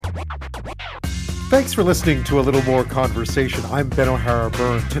Thanks for listening to A Little More Conversation. I'm Ben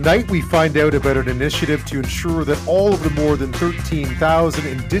O'Hara-Byrne. Tonight we find out about an initiative to ensure that all of the more than 13,000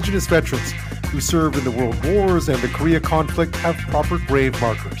 Indigenous veterans who served in the World Wars and the Korea conflict have proper grave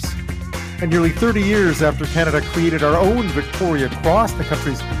markers. And nearly 30 years after Canada created our own Victoria Cross, the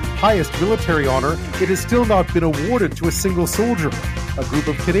country's highest military honour, it has still not been awarded to a single soldier. A group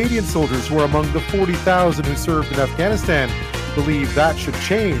of Canadian soldiers who are among the 40,000 who served in Afghanistan believe that should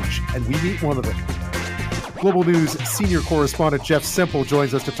change, and we meet one of them. Global News senior correspondent Jeff Semple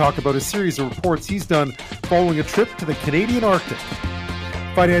joins us to talk about a series of reports he's done following a trip to the Canadian Arctic.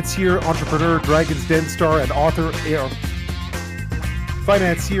 Financier, entrepreneur, Dragon's Den star, and author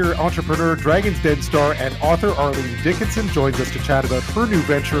Arlene Dickinson joins us to chat about her new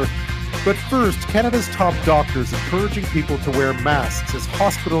venture. But first, Canada's top doctors encouraging people to wear masks as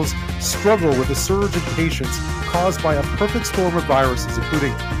hospitals struggle with a surge in patients caused by a perfect storm of viruses,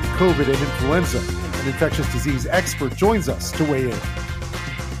 including COVID and influenza. An infectious disease expert joins us to weigh in.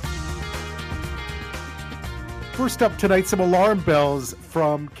 First up tonight, some alarm bells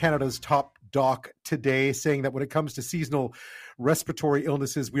from Canada's top doc today, saying that when it comes to seasonal respiratory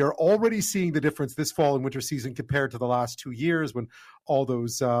illnesses, we are already seeing the difference this fall and winter season compared to the last 2 years when all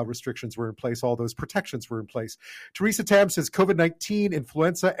those restrictions were in place, all those protections were in place. Theresa Tam says COVID-19,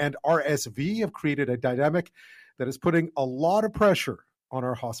 influenza, and RSV have created a dynamic that is putting a lot of pressure on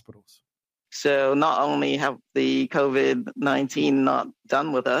our hospitals. So not only have the COVID-19 not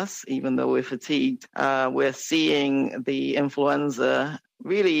done with us, even though we're fatigued, we're seeing the influenza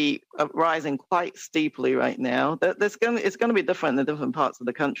really rising quite steeply right now. It's going to be different in different parts of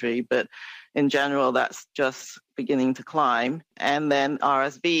the country, but in general, that's just beginning to climb. And then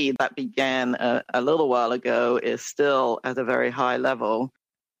RSV, that began a little while ago, is still at a very high level.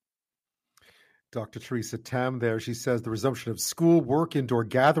 Dr. Theresa Tam there, she says the resumption of school, work, indoor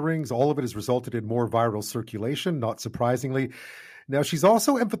gatherings, all of it has resulted in more viral circulation, not surprisingly. Now, she's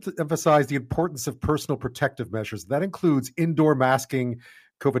also emphasized the importance of personal protective measures. That includes indoor masking,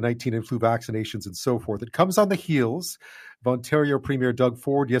 COVID-19 and flu vaccinations, and so forth. It comes on the heels of Ontario Premier Doug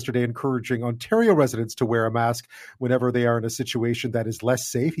Ford yesterday encouraging Ontario residents to wear a mask whenever they are in a situation that is less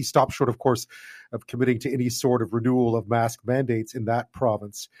safe. He stopped short, of course, of committing to any sort of renewal of mask mandates in that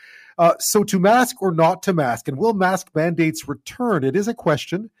province. So to mask or not to mask, and will mask mandates return? It is a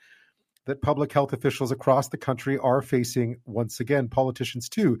question that public health officials across the country are facing once again, politicians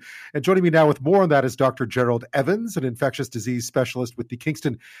too. And joining me now with more on that is Dr. Gerald Evans, an infectious disease specialist with the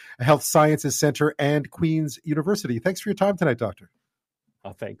Kingston Health Sciences Centre and Queen's University. Thanks for your time tonight, Doctor.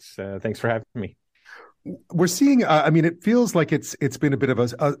 Oh, thanks. Thanks for having me. We're seeing, it feels like it's been a bit of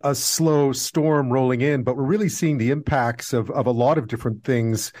a slow storm rolling in, but we're really seeing the impacts of a lot of different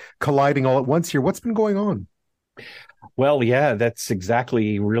things colliding all at once here. What's been going on? Well, yeah, that's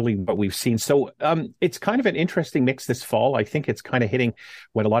exactly really what we've seen. So it's kind of an interesting mix this fall. I think it's kind of hitting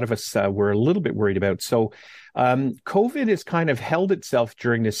what a lot of us were a little bit worried about. So COVID has kind of held itself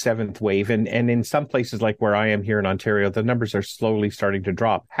during this seventh wave. And in some places like where I am here in Ontario, the numbers are slowly starting to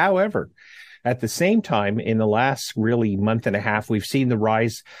drop. However, at the same time, in the last really month and a half, we've seen the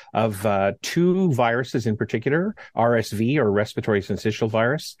rise of two viruses in particular, RSV or respiratory syncytial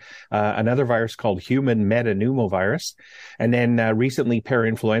virus, another virus called human metapneumovirus, and then recently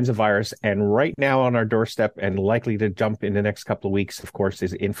parainfluenza virus. And right now on our doorstep and likely to jump in the next couple of weeks, of course,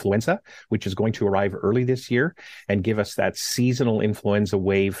 is influenza, which is going to arrive early this year and give us that seasonal influenza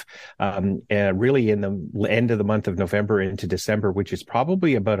wave really in the end of the month of November into December, which is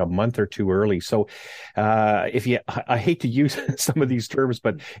probably about a month or two early. So I hate to use some of these terms,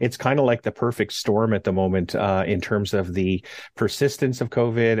 but it's kind of like the perfect storm at the moment in terms of the persistence of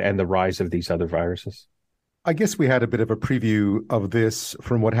COVID and the rise of these other viruses. I guess we had a bit of a preview of this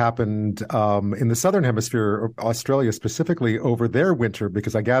from what happened in the Southern Hemisphere, Australia specifically, over their winter,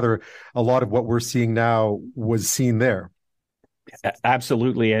 because I gather a lot of what we're seeing now was seen there.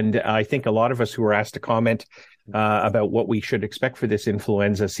 Absolutely. And I think a lot of us who were asked to comment about what we should expect for this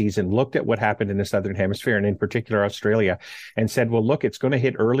influenza season looked at what happened in the Southern Hemisphere and in particular Australia and said, well, look, it's going to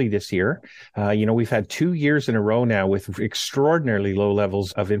hit early this year. We've had 2 years in a row now with extraordinarily low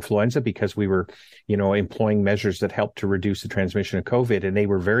levels of influenza because we were, employing measures that helped to reduce the transmission of COVID, and they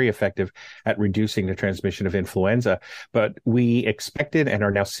were very effective at reducing the transmission of influenza. But we expected and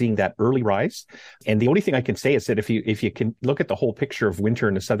are now seeing that early rise. And the only thing I can say is that if you can look at the whole picture of winter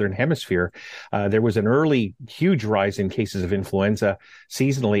in the Southern Hemisphere, there was an early huge rise in cases of influenza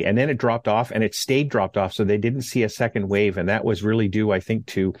seasonally, and then it dropped off, and it stayed dropped off. So they didn't see a second wave, and that was really due, I think,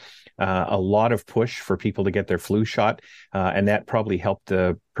 to a lot of push for people to get their flu shot, and that probably helped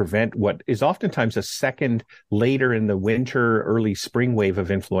prevent what is oftentimes a second later in the winter, early spring wave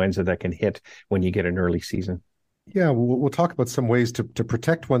of influenza that can hit when you get an early season. Yeah, we'll talk about some ways to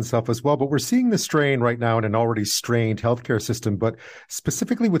protect oneself as well, but we're seeing the strain right now in an already strained healthcare system, but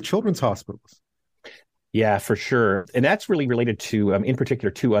specifically with children's hospitals. Yeah, for sure. And that's really related to, in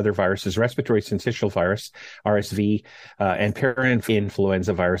particular, two other viruses, respiratory syncytial virus, RSV, and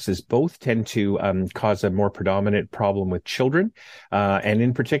parainfluenza viruses. Both tend to cause a more predominant problem with children, and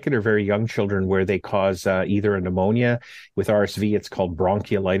in particular, very young children, where they cause either a pneumonia. With RSV, it's called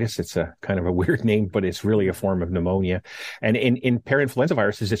bronchiolitis. It's a kind of a weird name, but it's really a form of pneumonia. And in parainfluenza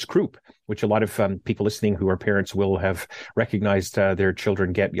viruses, it's croup, which a lot of people listening who are parents will have recognized their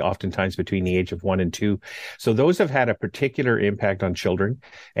children get oftentimes between the age of 1 and 2. So those have had a particular impact on children,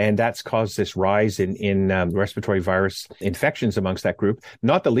 and that's caused this rise in respiratory virus infections amongst that group,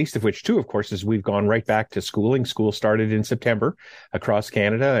 not the least of which, too, of course, is we've gone right back to schooling. School started in September across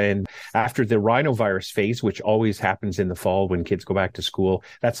Canada, and after the rhinovirus phase, which always happens in the fall when kids go back to school,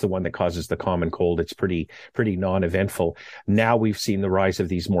 that's the one that causes the common cold. It's pretty non-eventful. Now we've seen the rise of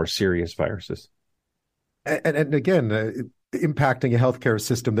these more serious viruses. And again, impacting a healthcare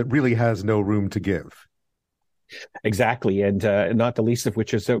system that really has no room to give. Exactly. And not the least of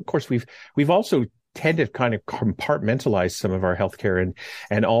which is, of course, we've also tend to kind of compartmentalize some of our healthcare,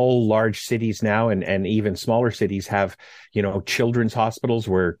 and all large cities now and even smaller cities have, children's hospitals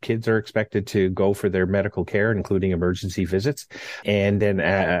where kids are expected to go for their medical care, including emergency visits, and then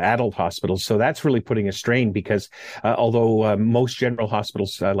adult hospitals. So that's really putting a strain because although most general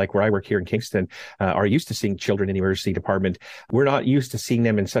hospitals, like where I work here in Kingston, are used to seeing children in the emergency department, we're not used to seeing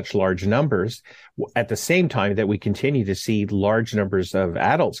them in such large numbers. At the same time that we continue to see large numbers of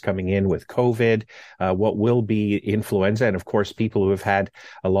adults coming in with COVID, what will be influenza, and of course, people who have had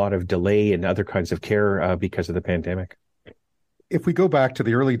a lot of delay in other kinds of care because of the pandemic. If we go back to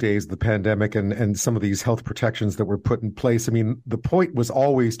the early days of the pandemic and some of these health protections that were put in place, I mean, the point was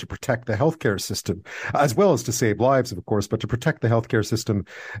always to protect the healthcare system, as well as to save lives, of course, but to protect the healthcare system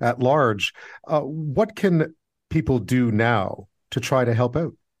at large. What can people do now to try to help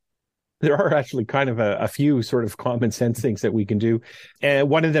out? There are actually kind of a few sort of common sense things that we can do. And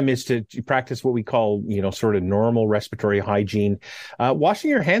one of them is to practice what we call, sort of normal respiratory hygiene.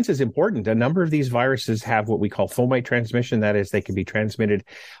 Washing your hands is important. A number of these viruses have what we call fomite transmission. That is, they can be transmitted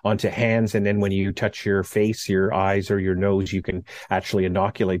onto hands. And then when you touch your face, your eyes, or your nose, you can actually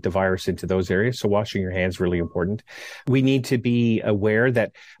inoculate the virus into those areas. So washing your hands is really important. We need to be aware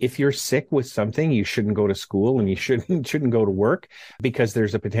that if you're sick with something, you shouldn't go to school and you shouldn't go to work because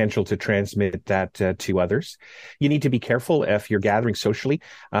there's a potential to transmit that to others. You need to be careful if you're gathering socially.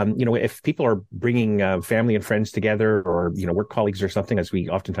 If people are bringing family and friends together or, work colleagues or something, as we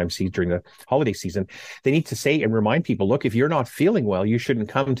oftentimes see during the holiday season, they need to say and remind people, look, if you're not feeling well, you shouldn't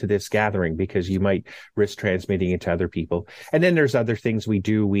come to this gathering because you might risk transmitting it to other people. And then there's other things we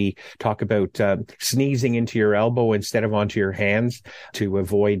do. We talk about sneezing into your elbow instead of onto your hands to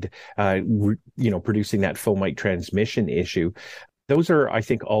avoid, producing that fomite transmission issue. Those are, I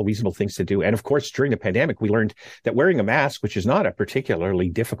think, all reasonable things to do. And of course, during the pandemic, we learned that wearing a mask, which is not a particularly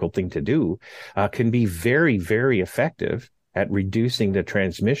difficult thing to do, can be very, very effective at reducing the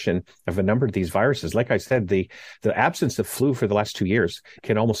transmission of a number of these viruses. Like I said, the absence of flu for the last 2 years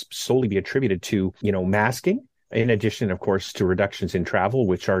can almost solely be attributed to, masking. In addition, of course, to reductions in travel,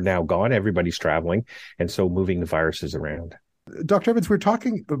 which are now gone. Everybody's traveling. And so moving the viruses around. Dr. Evans, we were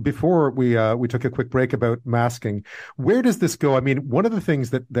talking before we took a quick break about masking. Where does this go? I mean, one of the things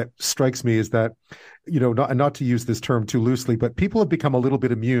that strikes me is that, not to use this term too loosely, but people have become a little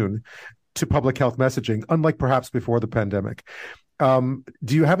bit immune to public health messaging, unlike perhaps before the pandemic. Do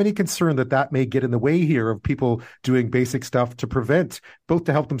you have any concern that may get in the way here of people doing basic stuff to prevent, both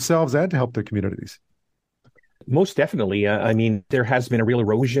to help themselves and to help their communities? Most definitely. There has been a real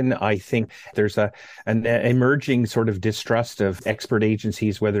erosion. I think there's an emerging sort of distrust of expert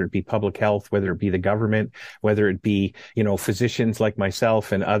agencies, whether it be public health, whether it be the government, whether it be, physicians like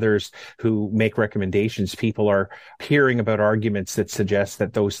myself and others who make recommendations. People are hearing about arguments that suggest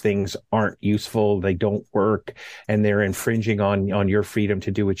that those things aren't useful, they don't work, and they're infringing on your freedom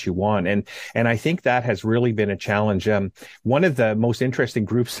to do what you want. And I think that has really been a challenge. One of the most interesting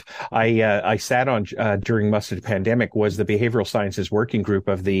groups I sat on during much of the pandemic was the Behavioral Sciences Working Group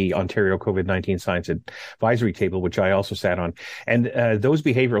of the Ontario COVID-19 Science Advisory Table, which I also sat on. And those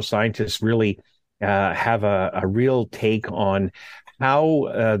behavioral scientists really have a real take on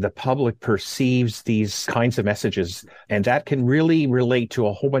how the public perceives these kinds of messages. And that can really relate to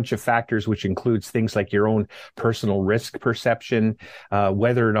a whole bunch of factors, which includes things like your own personal risk perception,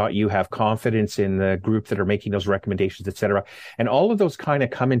 whether or not you have confidence in the group that are making those recommendations, et cetera. And all of those kind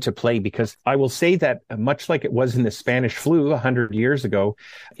of come into play, because I will say that much like it was in the Spanish flu 100 years ago,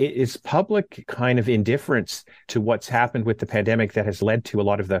 it is public kind of indifference to what's happened with the pandemic that has led to a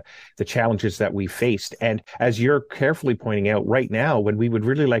lot of the challenges that we faced. And as you're carefully pointing out right now, when we would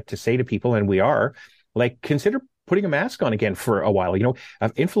really like to say to people, and we are, like, consider putting a mask on again for a while.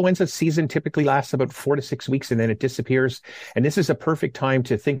 Influenza season typically lasts about 4 to 6 weeks and then it disappears. And this is a perfect time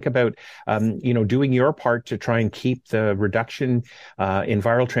to think about, doing your part to try and keep the reduction in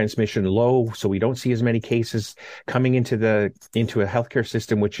viral transmission low, so we don't see as many cases coming into a healthcare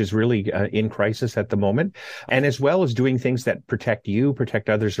system, which is really in crisis at the moment. And as well as doing things that protect you, protect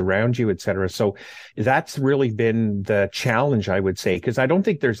others around you, et cetera. So that's really been the challenge, I would say, because I don't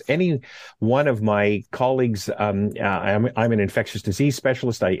think there's any one of my colleagues, I'm an infectious disease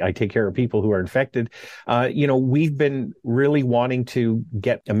specialist. I take care of people who are infected. We've been really wanting to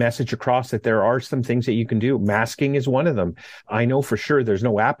get a message across that there are some things that you can do. Masking is one of them. I know for sure there's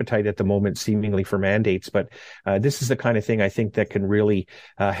no appetite at the moment, seemingly, for mandates, but this is the kind of thing I think that can really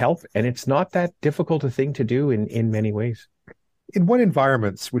help. And it's not that difficult a thing to do in many ways. In what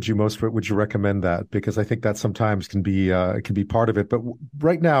environments would you recommend that? Because I think that sometimes can be part of it. But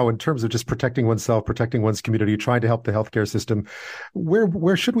right now, in terms of just protecting oneself, protecting one's community, trying to help the healthcare system,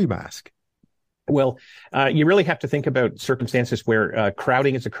 where should we mask? Well, you really have to think about circumstances where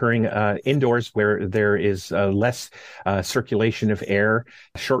crowding is occurring indoors, where there is less circulation of air.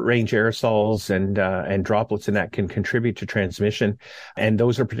 Short-range aerosols and droplets and that can contribute to transmission, and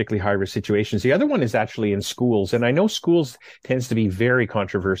those are particularly high-risk situations. The other one is actually in schools, and I know schools tends to be very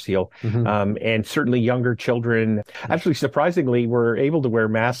controversial, and certainly younger children, actually surprisingly, were able to wear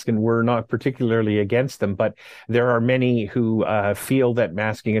masks and we're not particularly against them, but there are many who feel that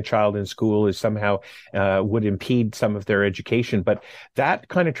masking a child in school is somehow would impede some of their education. But that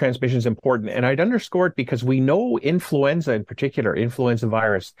kind of transmission is important. And I'd underscore it because we know influenza in particular, influenza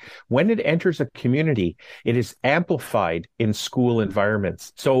virus, when it enters a community, it is amplified in school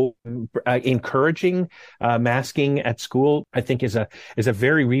environments. So encouraging masking at school, I think, is a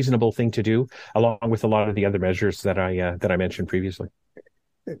very reasonable thing to do, along with a lot of the other measures that I mentioned previously.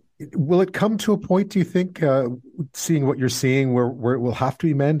 Will it come to a point, do you think, seeing what you're seeing, where it will have to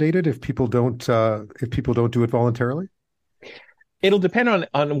be mandated if people don't do it voluntarily? It'll depend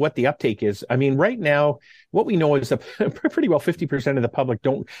on what the uptake is. I mean, right now, what we know is that pretty well 50% of the public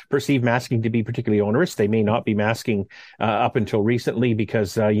don't perceive masking to be particularly onerous. They may not be masking up until recently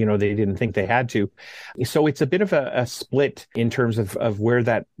because, they didn't think they had to. So it's a bit of a split in terms of where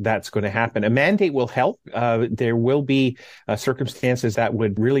that's going to happen. A mandate will help. There will be circumstances that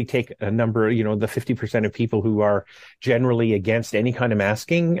would really take a number, the 50% of people who are generally against any kind of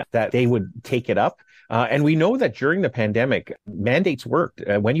masking, that they would take it up. And we know that during the pandemic, mandates worked.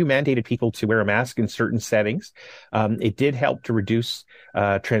 When you mandated people to wear a mask in certain settings, it did help to reduce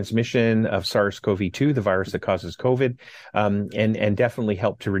transmission of SARS-CoV-2, the virus that causes COVID, and definitely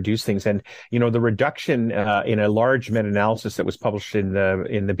helped to reduce things. And, the reduction in a large meta-analysis that was published in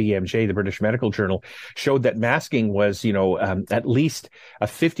the BMJ, the British Medical Journal, showed that masking was, at least a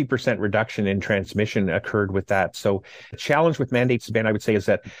 50% reduction in transmission occurred with that. So the challenge with mandates, Ben, I would say, is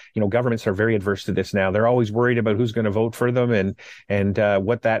that, governments are very adverse to this now. They're always worried about who's going to vote for them and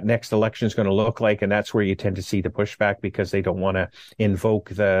what that next election is going to look like. And that's where you tend to see the pushback, because they don't want to invoke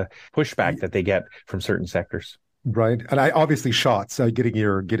the pushback that they get from certain sectors. Right. And obviously shots, getting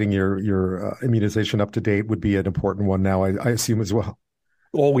your immunization up to date would be an important one now, I assume, as well.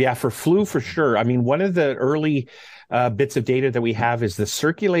 Oh, yeah, for flu, for sure. I mean, one of the early bits of data that we have is the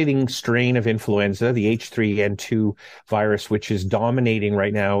circulating strain of influenza, the H3N2 virus, which is dominating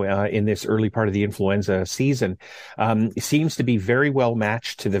right now in this early part of the influenza season, seems to be very well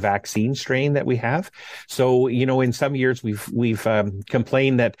matched to the vaccine strain that we have. So, in some years we've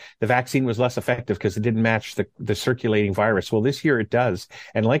complained that the vaccine was less effective because it didn't match the circulating virus. Well, this year it does.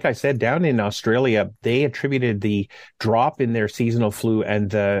 And like I said, down in Australia, they attributed the drop in their seasonal flu and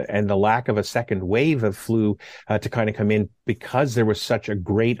the lack of a second wave of flu to kind of come in because there was such a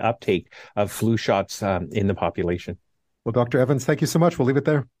great uptake of flu shots in the population. Well, Dr. Evans, thank you so much. We'll leave it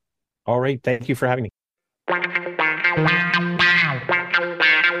there. All right. Thank you for having me.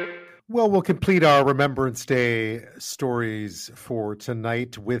 Well, we'll complete our Remembrance Day stories for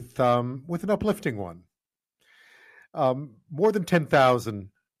tonight with an uplifting one. More than 10,000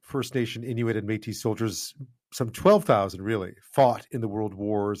 First Nation Inuit and Métis soldiers, some 12,000 really, fought in the world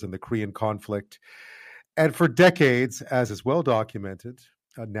wars and the Korean conflict. And for decades, as is well documented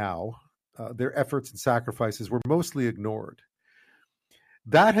their efforts and sacrifices were mostly ignored.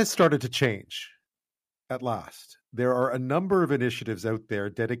 That has started to change at last. There are a number of initiatives out there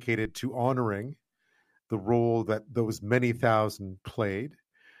dedicated to honoring the role that those many thousand played.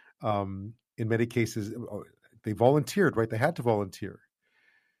 In many cases, they volunteered, right? They had to volunteer.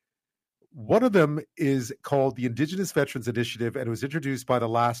 One of them is called the Indigenous Veterans Initiative, and it was introduced by the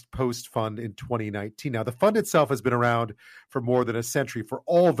Last Post Fund in 2019. Now, the fund itself has been around for more than a century for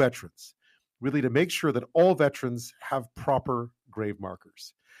all veterans, really to make sure that all veterans have proper grave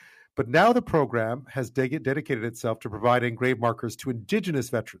markers. But now the program has dedicated itself to providing grave markers to Indigenous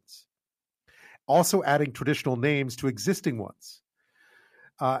veterans, also adding traditional names to existing ones.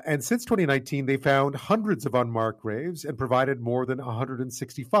 And since 2019, they found hundreds of unmarked graves and provided more than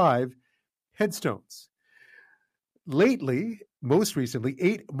 165 headstones. Most recently,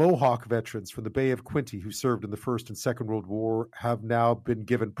 8 Mohawk veterans from the Bay of Quinte who served in the First and Second World War have now been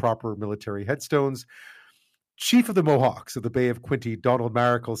given proper military headstones. Chief of the Mohawks of the Bay of Quinte, Donald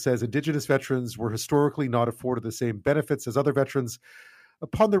Maracle, says Indigenous veterans were historically not afforded the same benefits as other veterans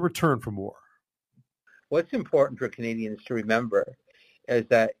upon their return from war. What's important for Canadians to remember is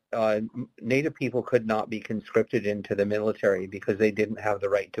that Native people could not be conscripted into the military because they didn't have the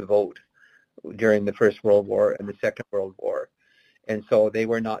right to vote during the First World War and the Second World War. And so they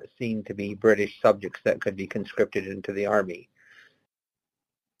were not seen to be British subjects that could be conscripted into the army.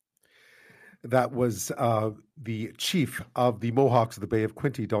 That was the chief of the Mohawks of the Bay of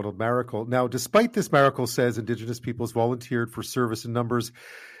Quinte, Donald Maracle. Now, despite this, Maracle says Indigenous peoples volunteered for service in numbers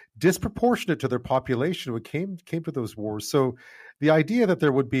disproportionate to their population when it came to those wars. So the idea that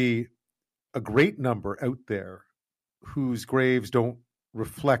there would be a great number out there whose graves don't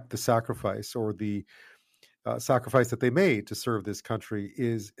reflect the sacrifice or the sacrifice that they made to serve this country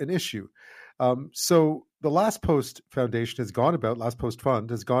is an issue. So the Last Post Foundation Last Post Fund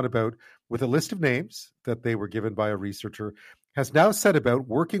has gone about with a list of names that they were given by a researcher, has now set about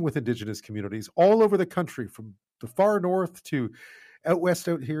working with Indigenous communities all over the country, from the far north to out west,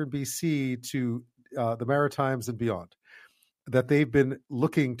 out here in BC, to the Maritimes and beyond, that they've been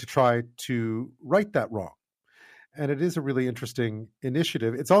looking to try to right that wrong. And it is a really interesting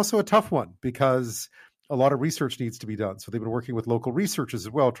initiative. It's also a tough one because a lot of research needs to be done. So they've been working with local researchers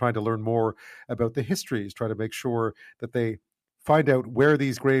as well, trying to learn more about the histories, trying to make sure that they find out where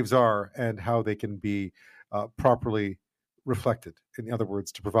these graves are and how they can be properly reflected. In other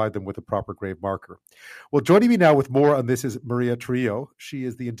words, to provide them with a proper grave marker. Well, joining me now with more on this is Maria Trillo. She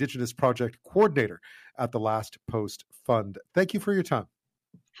is the Indigenous Project Coordinator at the Last Post Fund. Thank you for your time.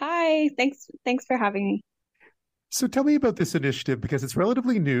 Hi, thanks for having me. So tell me about this initiative, because it's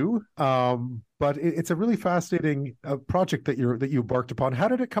relatively new, but it's a really fascinating project that you embarked upon. How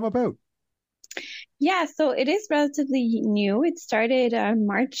did it come about? Yeah, so it is relatively new. It started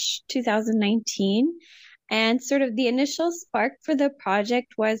March 2019. And sort of the initial spark for the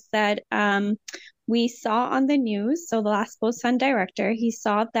project was that we saw on the news, so the Last Post Fund director, he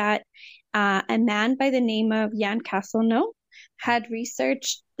saw that a man by the name of Jan Castelnau had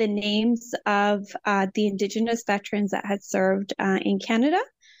researched the names of the Indigenous veterans that had served in Canada.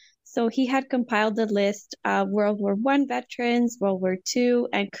 So he had compiled a list of World War I veterans, World War II,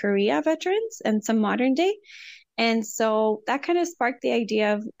 and Korea veterans, and some modern day. And so that kind of sparked the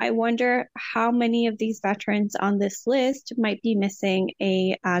idea of, I wonder how many of these veterans on this list might be missing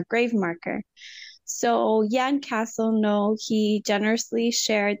a grave marker. So Jan Castelnau, he generously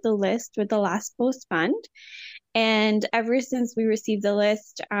shared the list with the Last Post Fund. And ever since we received the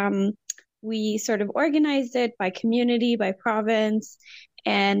list, we sort of organized it by community, by province,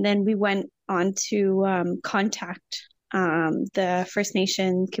 and then we went on to contact the First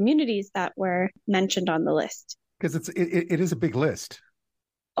Nation communities that were mentioned on the list. Because it is a big list.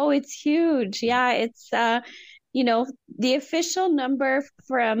 Oh, it's huge. Yeah, it's the official number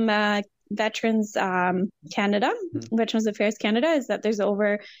from Veterans Canada, Veterans Affairs Canada, is that there's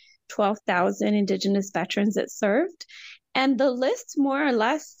over 12,000 Indigenous veterans that served, and the list more or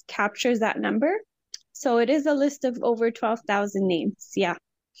less captures that number. So it is a list of over 12,000 names. Yeah.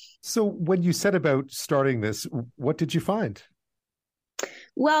 So when you set about starting this, what did you find?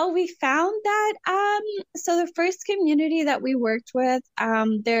 Well, we found that, so the first community that we worked with,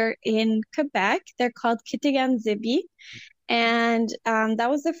 they're in Quebec. They're called Kitigan-Zibi. And that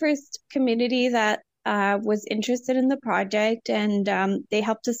was the first community that was interested in the project, and they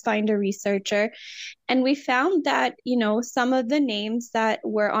helped us find a researcher. And we found that, some of the names that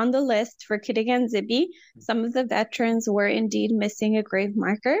were on the list for Kitigan-Zibi, some of the veterans were indeed missing a grave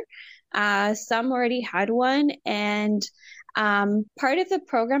marker. Some already had one, and Part of the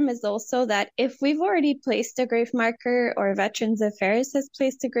program is also that if we've already placed a grave marker or Veterans Affairs has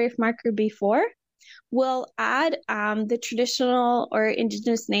placed a grave marker before, we'll add the traditional or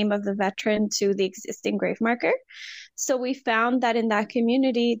Indigenous name of the veteran to the existing grave marker. So we found that in that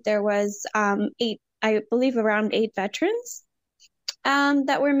community, there was I believe around 8 veterans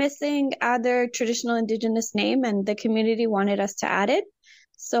that were missing their traditional Indigenous name, and the community wanted us to add it.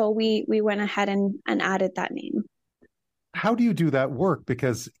 So we went ahead and added that name. How do you do that work?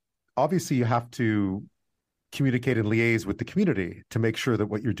 Because obviously you have to communicate and liaise with the community to make sure that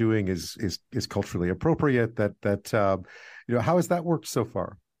what you're doing is culturally appropriate. How has that worked so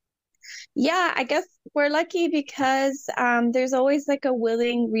far? Yeah, I guess we're lucky because there's always like a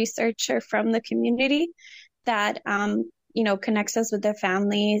willing researcher from the community that connects us with their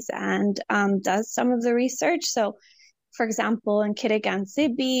families and does some of the research. So, for example, in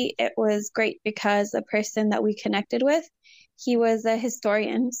Kitigan-Zibi, it was great because the person that we connected with, he was a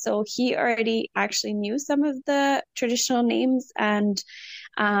historian, so he already actually knew some of the traditional names, and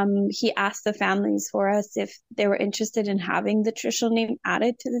he asked the families for us if they were interested in having the traditional name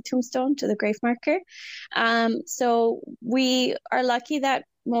added to the tombstone, to the grave marker. So we are lucky that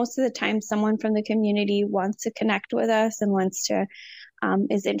most of the time someone from the community wants to connect with us and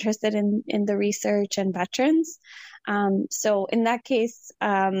is interested in the research and veterans. So in that case,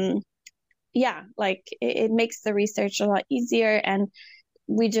 it makes the research a lot easier, and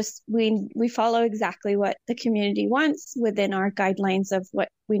we follow exactly what the community wants within our guidelines of what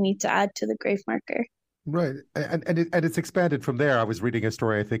we need to add to the grave marker. Right. And it's expanded from there. I was reading a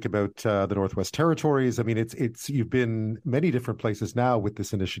story, I think, about the Northwest Territories. I mean, you've been many different places now with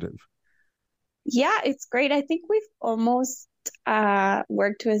this initiative. Yeah, it's great. I think we've almost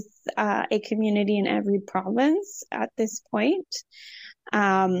worked with a community in every province at this point.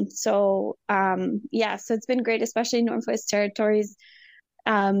 So it's been great, especially Northwest Territories.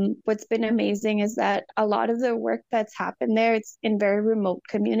 What's been amazing is that a lot of the work that's happened there, it's in very remote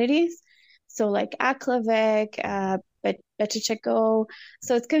communities. So like Aklavik, Betchicheko.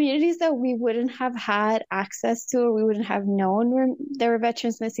 So it's communities that we wouldn't have had access to, or we wouldn't have known when there were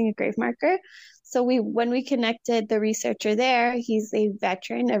veterans missing a grave marker. So when we connected the researcher there, he's a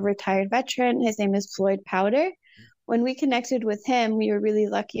veteran, a retired veteran. His name is Floyd Powder. When we connected with him, we were really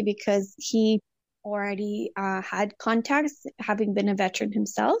lucky because he already had contacts, having been a veteran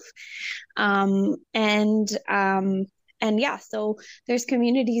himself. So there's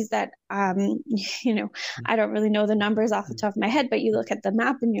communities that, I don't really know the numbers off the top of my head, but you look at the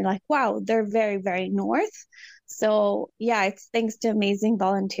map and you're like, wow, they're very, very north. So yeah, it's thanks to amazing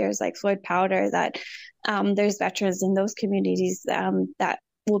volunteers like Floyd Powder that there's veterans in those communities that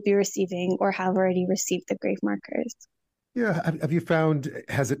will be receiving or have already received the grave markers. Yeah. Have you found,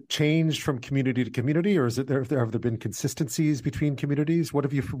 has it changed from community to community, or have there been consistencies between communities? What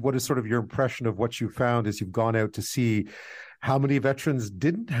is sort of your impression of what you found as you've gone out to see how many veterans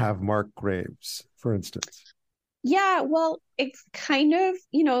didn't have marked graves, for instance? Yeah, well, it's kind of,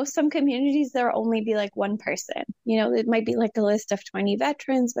 some communities, there'll only be like one person. It might be like a list of 20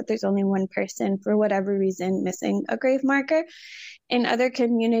 veterans, but there's only one person for whatever reason missing a grave marker. In other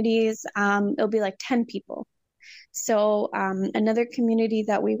communities, it'll be like 10 people. So another community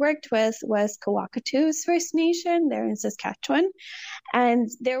that we worked with was Kawakatu's First Nation. They're in Saskatchewan. And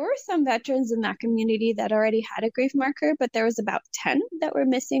there were some veterans in that community that already had a grave marker, but there was about 10 that were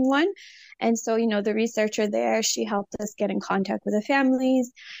missing one. And so, the researcher there, she helped us get in contact with the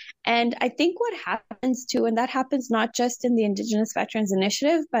families. And I think what happens too, and that happens not just in the Indigenous Veterans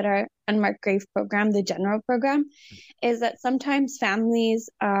Initiative, but our Unmarked Grave program, the general program, is that sometimes families,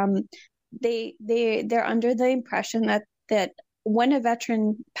 they're under the impression that when a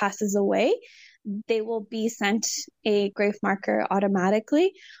veteran passes away, they will be sent a grave marker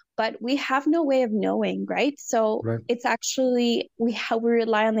automatically, but we have no way of knowing, right? So It's actually, we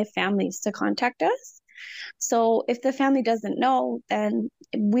rely on the families to contact us. So if the family doesn't know, then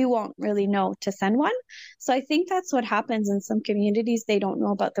we won't really know to send one. So I think that's what happens in some communities. They don't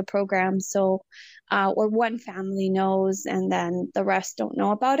know about the program. So, or one family knows and then the rest don't know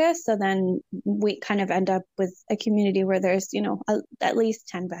about it. So then we kind of end up with a community where there's, at least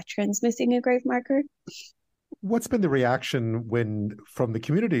 10 veterans missing a grave marker. What's been the reaction from the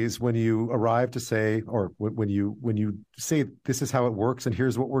communities when you arrive to say, or when you say, this is how it works and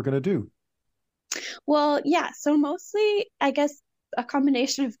here's what we're going to do? Well, yeah. So mostly, I guess, a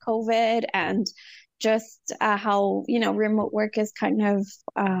combination of COVID and just how, remote work is kind of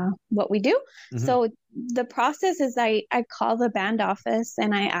what we do. Mm-hmm. So the process is I call the band office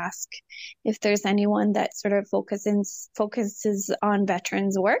and I ask if there's anyone that sort of focuses on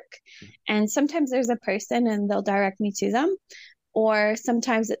veterans work. And sometimes there's a person and they'll direct me to them. Or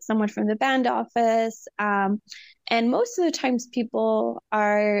sometimes it's someone from the band office. And most of the times people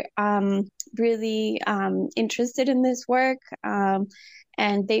are really interested in this work.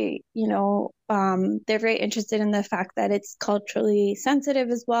 And they, they're very interested in the fact that it's culturally sensitive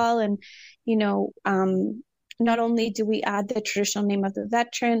as well. And, not only do we add the traditional name of the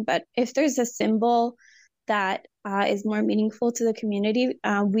veteran, but if there's a symbol that is more meaningful to the community,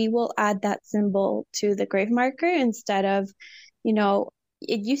 we will add that symbol to the grave marker instead of,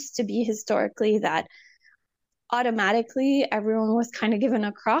 it used to be historically that automatically everyone was kind of given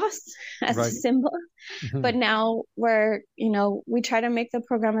a cross as a symbol. Mm-hmm. But now we try to make the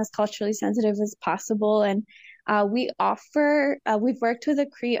program as culturally sensitive as possible. And we've worked with a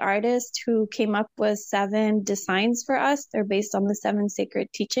Cree artist who came up with 7 designs for us. They're based on the 7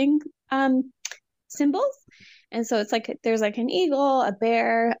 sacred teaching symbols. And so it's like, there's like an eagle, a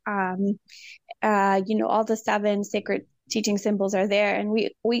bear, all the 7 sacred teaching symbols are there, and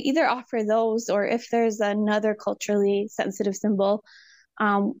we either offer those, or if there's another culturally sensitive symbol,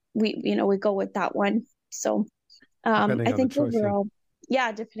 we go with that one. So I think overall,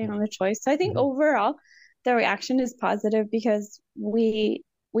 depending on the choice. So I think overall the reaction is positive because we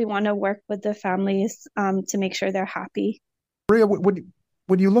want to work with the families to make sure they're happy. Maria,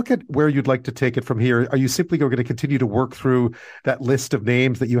 when you look at where you'd like to take it from here, are you simply going to continue to work through that list of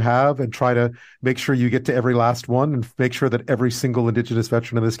names that you have and try to make sure you get to every last one and make sure that every single Indigenous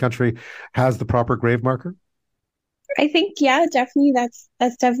veteran in this country has the proper grave marker? I think, definitely. That's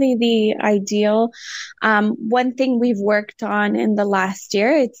definitely the ideal. One thing we've worked on in the last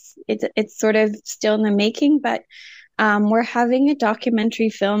year, it's sort of still in the making, but we're having a documentary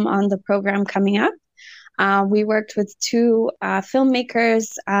film on the program coming up. We worked with 2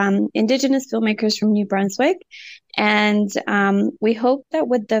 filmmakers, Indigenous filmmakers from New Brunswick, and we hope that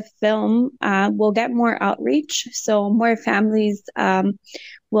with the film, we'll get more outreach, so more families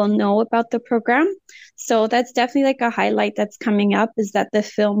will know about the program. So that's definitely like a highlight that's coming up, is that the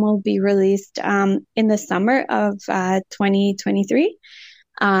film will be released in the summer of 2023.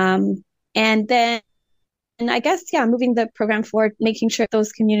 And then, and I guess, moving the program forward, making sure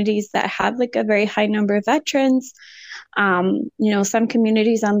those communities that have like a very high number of veterans, some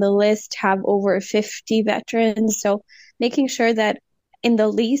communities on the list have over 50 veterans. So making sure that in the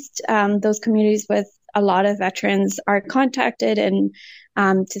least, those communities with a lot of veterans are contacted and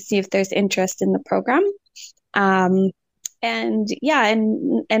to see if there's interest in the program. And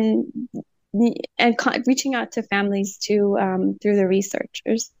reaching out to families too, through the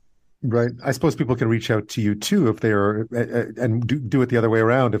researchers. Right. I suppose people can reach out to you too if they are, and do it the other way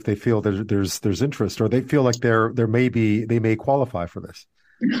around if they feel there's interest, or they feel like they may qualify for this.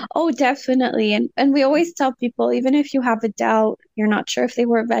 Oh, definitely. And we always tell people, even if you have a doubt, you're not sure if they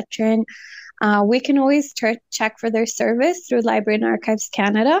were a veteran, we can always check for their service through Library and Archives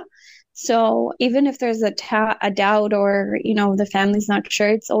Canada. So even if there's a doubt, or the family's not sure,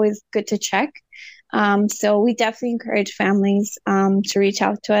 it's always good to check. So we definitely encourage families to reach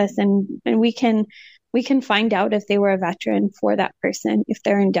out to us, and we can find out if they were a veteran for that person if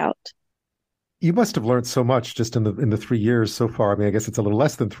they're in doubt. You must have learned so much just in the 3 years so far. I mean, I guess it's a little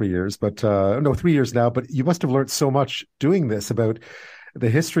less than 3 years, but 3 years now. But you must have learned so much doing this about the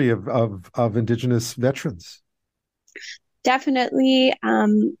history of Indigenous veterans. Definitely,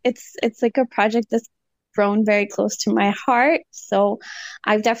 it's like a project that's grown very close to my heart. So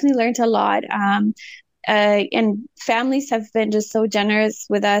I've definitely learned a lot. And families have been just so generous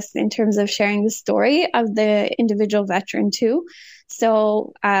with us in terms of sharing the story of the individual veteran too.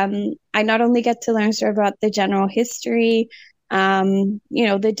 So I not only get to learn sort of about the general history,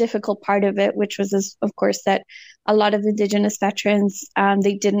 the difficult part of it, which was, of course, that a lot of Indigenous veterans,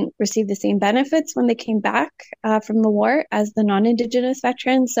 they didn't receive the same benefits when they came back from the war as the non-Indigenous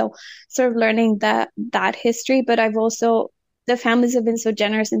veterans. So sort of learning that history, but the families have been so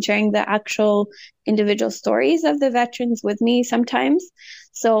generous in sharing the actual individual stories of the veterans with me sometimes.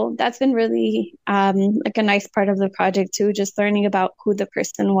 So that's been really like a nice part of the project too, just learning about who the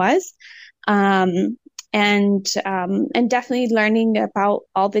person was. And definitely learning about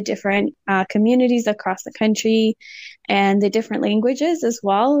all the different communities across the country and the different languages as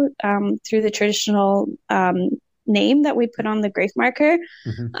well, through the traditional name that we put on the grave marker.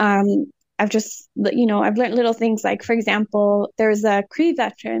 Mm-hmm. I've learned little things like, for example, there's a Cree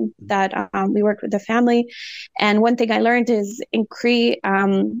veteran that we worked with the family. And one thing I learned is in Cree,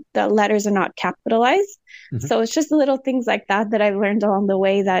 the letters are not capitalized. Mm-hmm. So it's just little things like that I've learned along the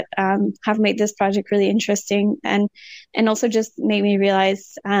way that have made this project really interesting, and also just made me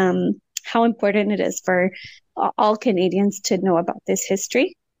realize how important it is for all Canadians to know about this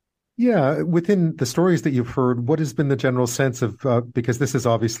history. Yeah, within the stories that you've heard, what has been the general sense of, because this is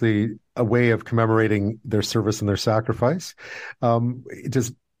obviously a way of commemorating their service and their sacrifice. Do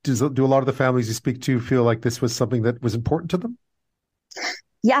a lot of the families you speak to feel like this was something that was important to them?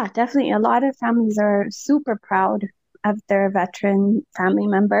 Yeah, definitely. A lot of families are super proud of their veteran family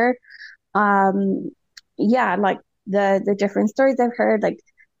member. Yeah, like the different stories I've heard, like,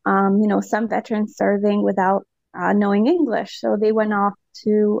 some veterans serving without knowing English. So they went off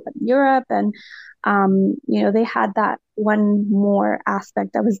to Europe, and, they had that one more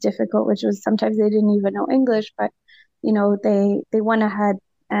aspect that was difficult, which was sometimes they didn't even know English, but, they went ahead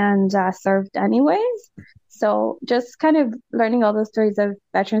and served anyways. So just kind of learning all those stories of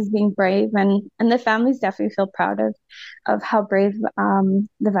veterans being brave, and the families definitely feel proud of how brave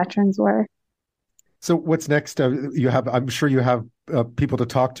the veterans were. So what's next? I'm sure you have people to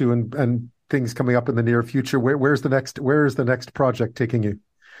talk to and things coming up in the near future. Where is the next project taking you?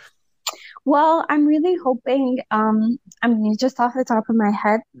 Well, I'm really hoping, just off the top of my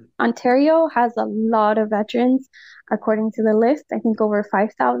head, Ontario has a lot of veterans, according to the list. I think over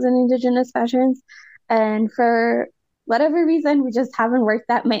 5,000 Indigenous veterans. And for whatever reason, we just haven't worked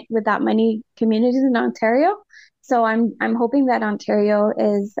with that many communities in Ontario. So I'm hoping that Ontario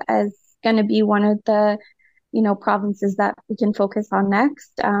is going to be one of the, provinces that we can focus on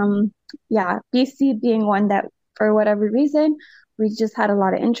next. BC being one that, for whatever reason, we just had a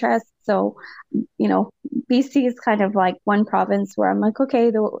lot of interest. So, BC is kind of like one province where I'm like,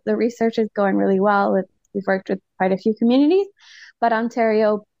 okay, the research is going really well. We've worked with quite a few communities, but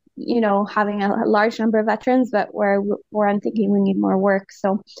Ontario, having a large number of veterans, but where I'm thinking we need more work.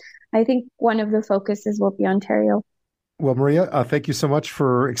 So I think one of the focuses will be Ontario. Well, Maria, thank you so much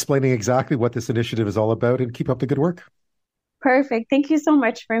for explaining exactly what this initiative is all about, and keep up the good work. Perfect. Thank you so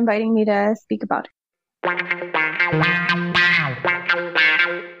much for inviting me to speak about it.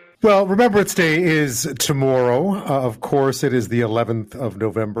 Well, Remembrance Day is tomorrow. Of course, it is the 11th of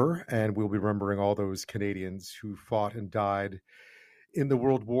November, and we'll be remembering all those Canadians who fought and died in the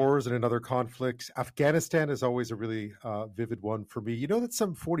world wars and in other conflicts. Afghanistan is always a really vivid one for me. You know that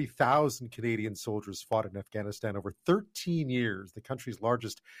some 40,000 Canadian soldiers fought in Afghanistan over 13 years, the country's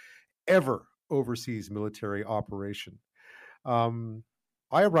largest ever overseas military operation.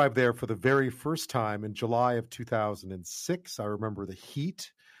 I arrived there for the very first time in July of 2006. I remember the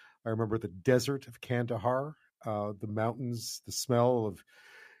heat. I remember the desert of Kandahar, the mountains, the smell of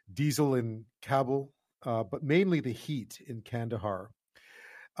diesel in Kabul, but mainly the heat in Kandahar.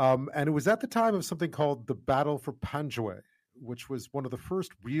 And it was at the time of something called the Battle for Panjwai, which was one of the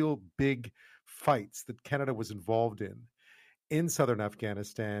first real big fights that Canada was involved in southern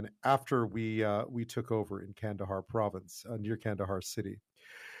Afghanistan after we took over in Kandahar province, near Kandahar city.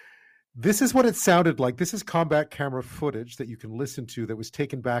 This is what it sounded like. This is combat camera footage that you can listen to that was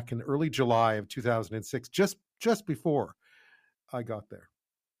taken back in early July of 2006, just before I got there.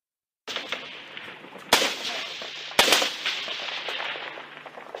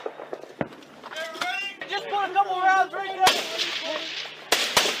 Just put a couple rounds right now.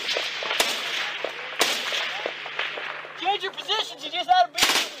 Change your positions. You just had a big.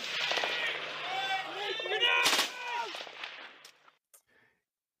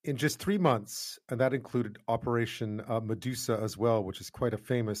 In just 3 months, and that included Operation Medusa as well, which is quite a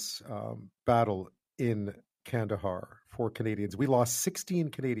famous battle in Kandahar for Canadians. We lost 16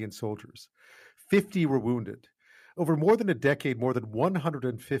 Canadian soldiers. 50 were wounded. Over more than a decade, more than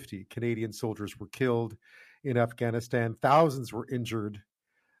 150 Canadian soldiers were killed in Afghanistan. Thousands were injured.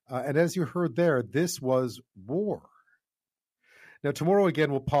 And as you heard there, this was war. Now, tomorrow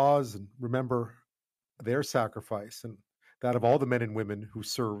again, we'll pause and remember their sacrifice and that of all the men and women who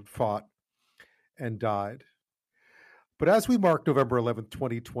served, fought, and died. But as we mark November 11th,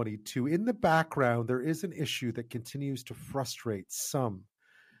 2022, in the background, there is an issue that continues to frustrate some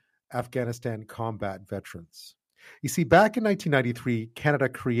Afghanistan combat veterans. You see, back in 1993, Canada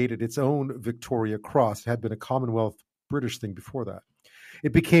created its own Victoria Cross. It had been a Commonwealth British thing before that.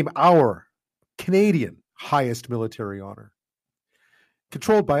 It became our Canadian highest military honor,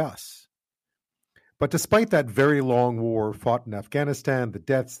 controlled by us. But despite that very long war fought in Afghanistan, the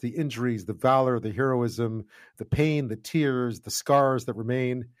deaths, the injuries, the valor, the heroism, the pain, the tears, the scars that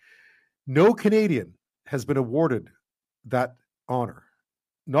remain, no Canadian has been awarded that honor.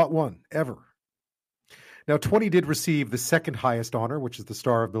 Not one, ever. Now, 20 did receive the second highest honor, which is the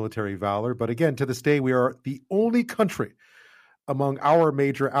Star of Military Valor. But again, to this day, we are the only country among our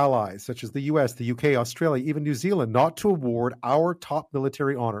major allies, such as the US, the UK, Australia, even New Zealand, not to award our top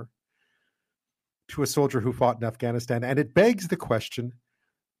military honor to a soldier who fought in Afghanistan. And it begs the question,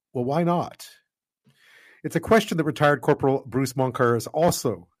 well, why not? It's a question that retired Corporal Bruce Moncur has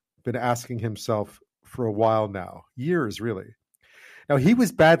also been asking himself for a while now, years really. Now, he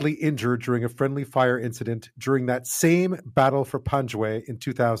was badly injured during a friendly fire incident during that same battle for Panjwai in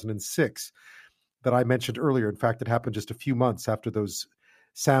 2006 that I mentioned earlier. In fact, it happened just a few months after those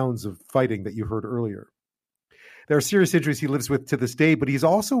sounds of fighting that you heard earlier. There are serious injuries he lives with to this day, but he's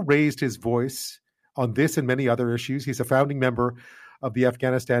also raised his voice on this and many other issues. He's a founding member of the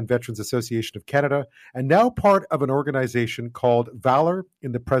Afghanistan Veterans Association of Canada, and now part of an organization called Valor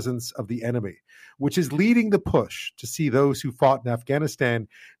in the Presence of the Enemy, which is leading the push to see those who fought in Afghanistan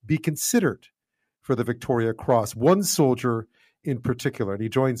be considered for the Victoria Cross. One soldier in particular, and he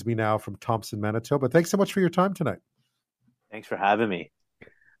joins me now from Thompson, Manitoba. Thanks so much for your time tonight. Thanks for having me.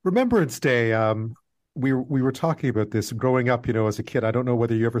 Remembrance Day, we were talking about this growing up, as a kid. I don't know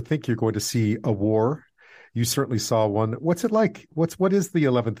whether you ever think you're going to see a war. You certainly saw one. What's it like? What is the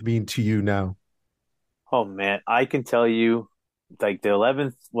 11th mean to you now? Oh man, I can tell you, like the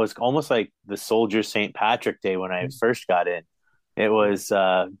 11th was almost like the soldier St. Patrick Day when I first got in. It was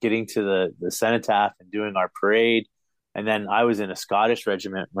getting to the cenotaph and doing our parade, and then I was in a Scottish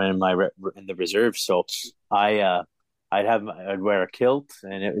regiment when in the reserve, so I'd wear a kilt,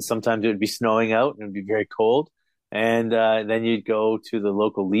 and sometimes it would be snowing out and it would be very cold, and then you'd go to the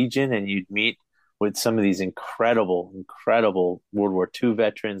local Legion and you'd meet with some of these incredible World War II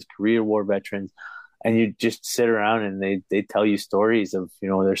veterans, Korea War veterans, and you just sit around and they tell you stories of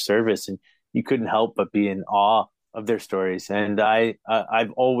their service, and you couldn't help but be in awe of their stories. And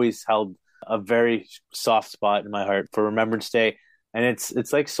I've always held a very soft spot in my heart for Remembrance Day, and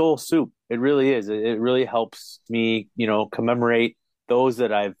it's like soul soup. It really is. It really helps me, commemorate those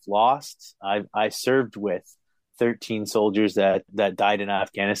that I've lost. I served with 13 soldiers that died in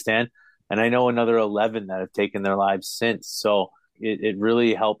Afghanistan. And I know another 11 that have taken their lives since. So it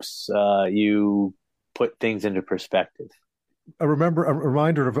really helps you put things into perspective. A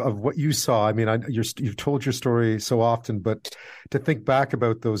reminder of what you saw. I mean, you've told your story so often, but to think back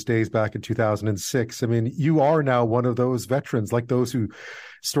about those days back in 2006, I mean, you are now one of those veterans, like those who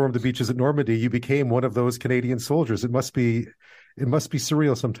stormed the beaches at Normandy. You became one of those Canadian soldiers. It must be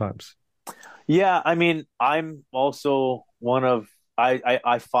surreal sometimes. Yeah, I mean, I'm also one of.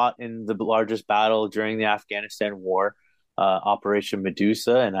 I fought in the largest battle during the Afghanistan war, Operation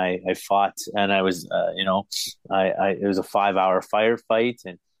Medusa, and I fought, and I was, it was a 5-hour firefight,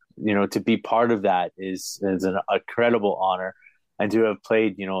 and to be part of that is an incredible honor, and to have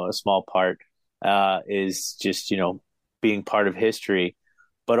played, a small part, is just being part of history,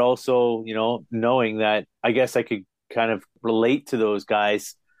 but also knowing that I guess I could kind of relate to those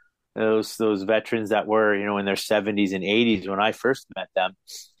guys. Those veterans that were, in their 70s and 80s when I first met them,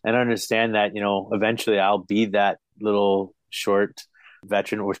 and understand that, eventually I'll be that little short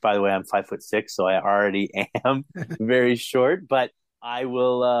veteran, which by the way, I'm 5'6", so I already am very short, but I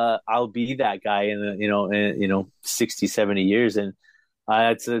will, I'll be that guy in 60, 70 years. And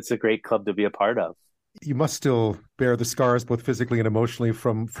it's a great club to be a part of. You must still bear the scars, both physically and emotionally,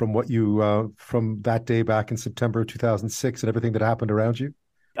 from what you, from that day back in September 2006 and everything that happened around you.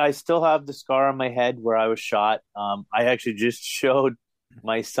 I still have the scar on my head where I was shot. I actually just showed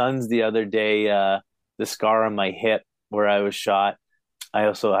my sons the other day the scar on my hip where I was shot. I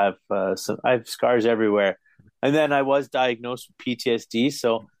also have I have scars everywhere, and then I was diagnosed with PTSD.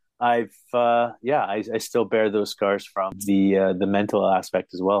 So I still bear those scars from the mental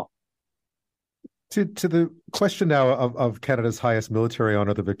aspect as well. To the question now of Canada's highest military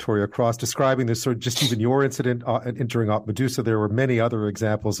honor, the Victoria Cross, describing this sort of just even your incident during Op Medusa, there were many other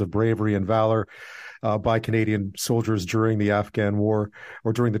examples of bravery and valor by Canadian soldiers during the Afghan war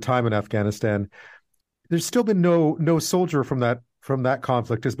or during the time in Afghanistan. There's still been no soldier from that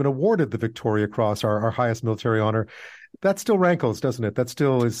conflict has been awarded the Victoria Cross, our highest military honor. That still rankles, doesn't it? That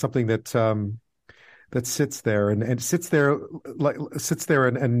still is something that sits there and sits there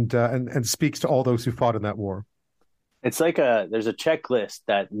and speaks to all those who fought in that war. It's like there's a checklist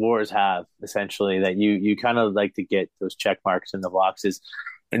that wars have, essentially, that you kind of like to get those check marks in the boxes,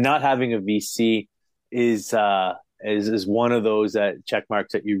 and not having a VC is one of those check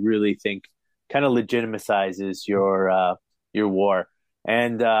marks that you really think kind of legitimizes your war.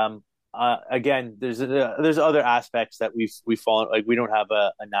 And again, there's other aspects that we've fallen, like we don't have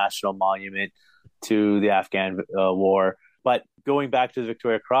a national monument to the Afghan war. But going back to the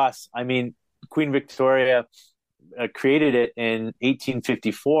Victoria Cross, I mean, Queen Victoria created it in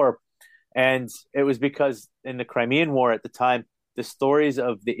 1854, and it was because in the Crimean War at the time, the stories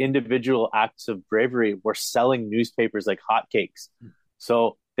of the individual acts of bravery were selling newspapers like hotcakes.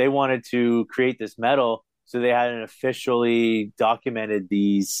 So they wanted to create this medal, so they hadn't officially documented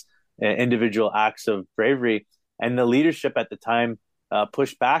these individual acts of bravery. And the leadership at the time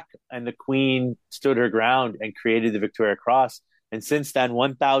pushed back, and the Queen stood her ground and created the Victoria Cross. And since then,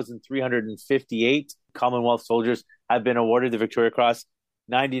 1,358 Commonwealth soldiers have been awarded the Victoria Cross.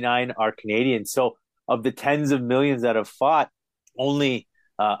 99 are Canadian. So of the tens of millions that have fought, only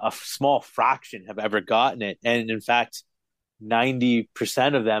a small fraction have ever gotten it. And in fact,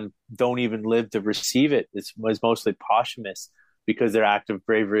 90% of them don't even live to receive it. It was mostly posthumous because their act of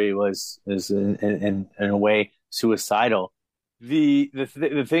bravery was in a way suicidal. The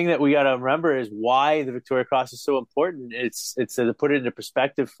thing that we got to remember is why the Victoria Cross is so important. It's to put it into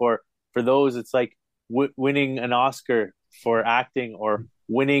perspective for those. It's like winning an Oscar for acting, or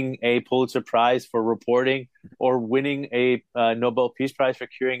winning a Pulitzer Prize for reporting, or winning a Nobel Peace Prize for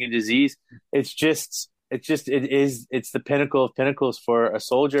curing a disease. It's the pinnacle of pinnacles for a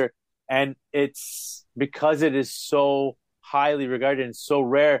soldier, and it's because it is so highly regarded and so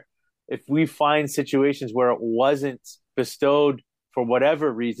rare. If we find situations where it wasn't bestowed for whatever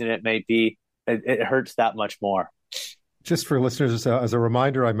reason it may be, it hurts that much more. Just for listeners, as a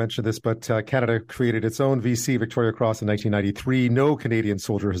reminder, I mentioned this, but Canada created its own VC, Victoria Cross, in 1993. No Canadian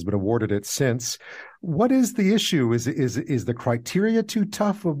soldier has been awarded it since. What is the issue? Is the criteria too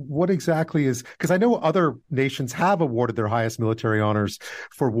tough? What exactly is... Because I know other nations have awarded their highest military honors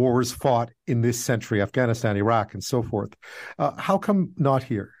for wars fought in this century, Afghanistan, Iraq, and so forth. How come not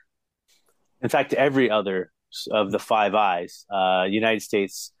here? In fact, every other of the Five Eyes, United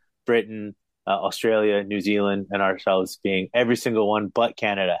States, Britain, Australia, New Zealand, and ourselves being every single one but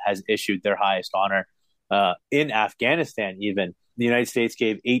Canada has issued their highest honor. In Afghanistan, even, the United States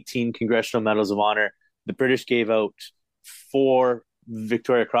gave 18 Congressional Medals of Honor. The British gave out 4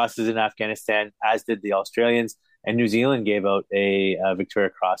 Victoria Crosses in Afghanistan, as did the Australians, and New Zealand gave out a Victoria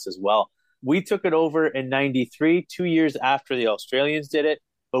Cross as well. We took it over in 93, 2 years after the Australians did it,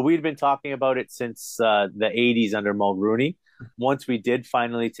 but we'd been talking about it since the 80s under Mulrooney. Once we did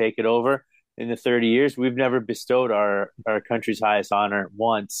finally take it over, in the 30 years, we've never bestowed our country's highest honor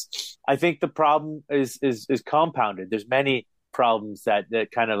once. I think the problem is compounded. There's many problems that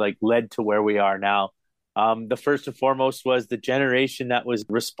kind of like led to where we are now. The first and foremost was the generation that was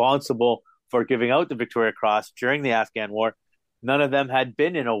responsible for giving out the Victoria Cross during the Afghan War. None of them had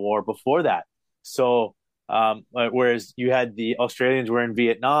been in a war before that. So whereas you had the Australians were in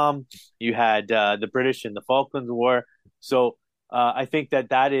Vietnam, you had the British in the Falklands War. So I think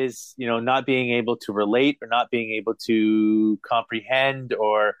that is, not being able to relate or not being able to comprehend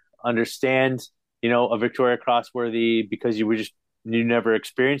or understand, a Victoria Cross worthy because you never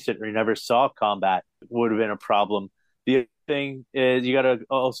experienced it or you never saw combat would have been a problem. The other thing is you got to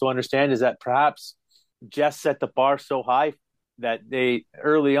also understand is that perhaps Jess set the bar so high that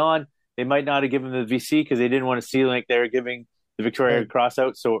early on, they might not have given the VC because they didn't want to see like they were giving the Victoria Cross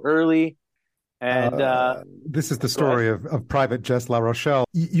out so early. And this is the story of Private Jess La Rochelle.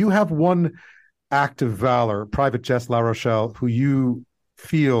 You have one act of valor, Private Jess La Rochelle, who you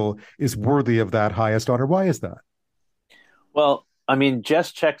feel is worthy of that highest honor. Why is that? Well, I mean,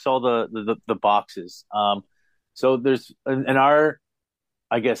 Jess checks all the boxes. So there's, in our,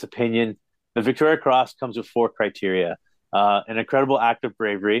 I guess, opinion, the Victoria Cross comes with 4 criteria: an incredible act of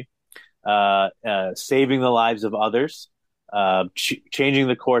bravery, saving the lives of others, changing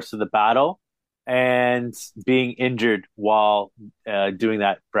the course of the battle, and being injured while doing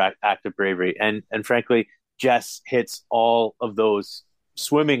that act of bravery. And frankly, Jess hits all of those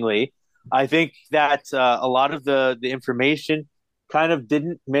swimmingly. I think that a lot of the information kind of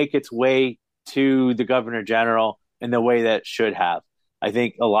didn't make its way to the Governor General in the way that it should have. I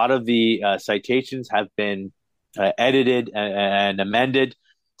think a lot of the citations have been edited and amended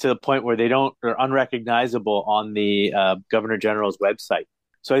to the point where they're unrecognizable on the Governor General's website.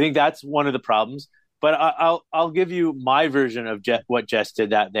 So I think that's one of the problems. But I'll give you my version of what Jess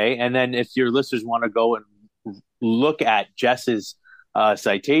did that day. And then if your listeners want to go and look at Jess's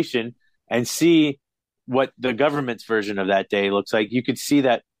citation and see what the government's version of that day looks like, you could see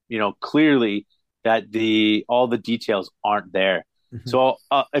that, clearly that all the details aren't there. Mm-hmm. So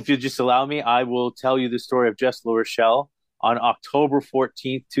if you just allow me, I will tell you the story of Jess La Rochelle. On October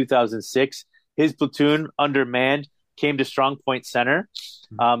 14th, 2006, his platoon, undermanned, came to Strong Point Center.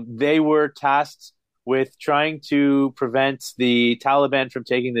 They were tasked with trying to prevent the Taliban from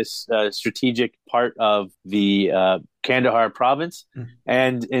taking this strategic part of the Kandahar province.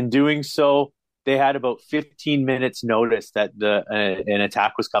 And in doing so, they had about 15 minutes notice that an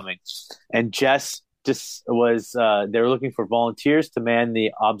attack was coming. And Jess was they were looking for volunteers to man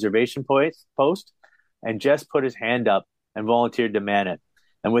the observation post. And Jess put his hand up and volunteered to man it.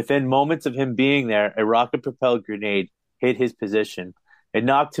 And within moments of him being there, a rocket-propelled grenade hit his position. It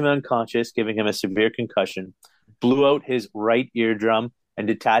knocked him unconscious, giving him a severe concussion, blew out his right eardrum, and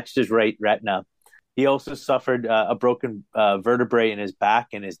detached his right retina. He also suffered a broken vertebrae in his back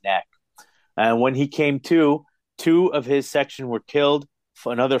and his neck. And when he came to, 2 of his section were killed,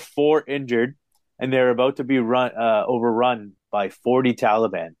 another 4 injured, and they were about to be overrun by 40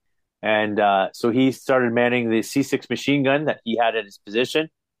 Taliban. And so he started manning the C6 machine gun that he had at his position, and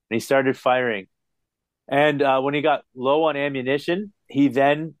he started firing. And when he got low on ammunition, he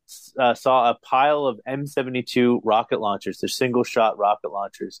then saw a pile of M72 rocket launchers, the single-shot rocket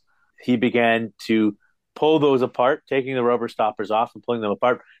launchers. He began to pull those apart, taking the rubber stoppers off and pulling them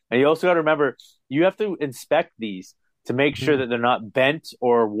apart. And you also got to remember, you have to inspect these to make sure that they're not bent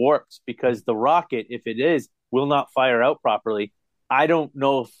or warped, because the rocket, if it is, will not fire out properly. I don't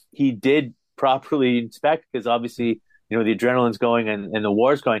know if he did properly inspect, because obviously, the adrenaline's going and the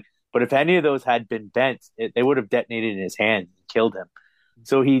war's going. But if any of those had been bent, they would have detonated in his hand and killed him.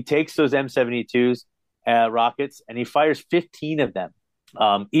 So he takes those M72s rockets and he fires 15 of them,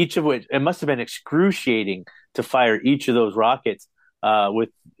 each of which, it must have been excruciating to fire each of those rockets with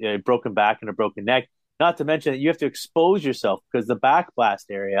a broken back and a broken neck. Not to mention that you have to expose yourself, because the back blast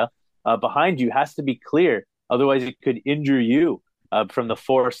area behind you has to be clear. Otherwise, it could injure you from the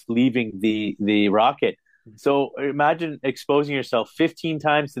force leaving the rocket. So imagine exposing yourself 15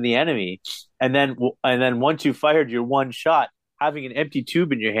 times to the enemy, and then once you fired your one shot, having an empty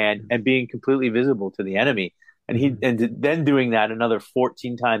tube in your hand and being completely visible to the enemy, and then doing that another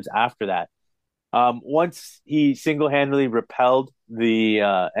 14 times after that. Once he single-handedly repelled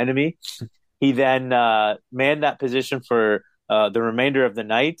the enemy, he then manned that position for the remainder of the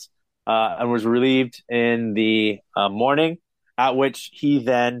night and was relieved in the morning. At which he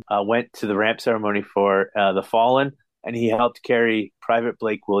then went to the ramp ceremony for the fallen, and he helped carry Private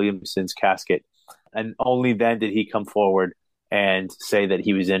Blake Williamson's casket. And only then did he come forward and say that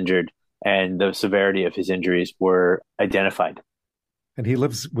he was injured, and the severity of his injuries were identified. And he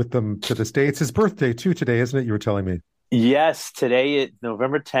lives with them to this day. It's his birthday too today, isn't it? You were telling me. Yes, today,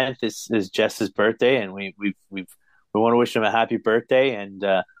 November 10th, is Jess's birthday, and we want to wish him a happy birthday and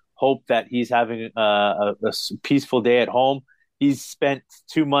hope that he's having a peaceful day at home. He's spent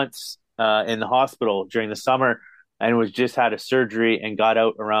 2 months in the hospital during the summer and just had a surgery and got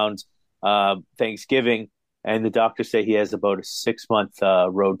out around Thanksgiving. And the doctors say he has about a 6-month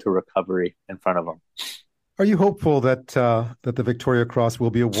road to recovery in front of him. Are you hopeful that the Victoria Cross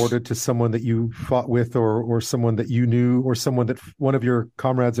will be awarded to someone that you fought with, or someone that you knew, or one of your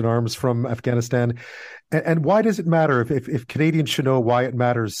comrades in arms from Afghanistan? And why does it matter? If Canadians should know why it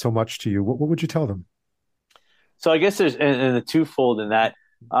matters so much to you, what would you tell them? So I guess there's in the twofold in that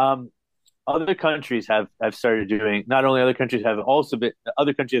other countries have started doing. Not only other countries have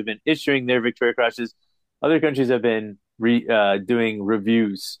been issuing their Victoria Crosses. Other countries have been doing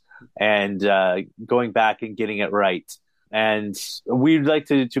reviews and going back and getting it right. And we'd like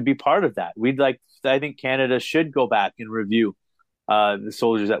to be part of that. I think Canada should go back and review the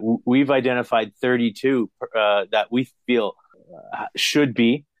soldiers that we've identified 32 that we feel should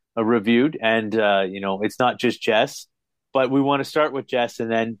be reviewed. And, it's not just Jess, but we want to start with Jess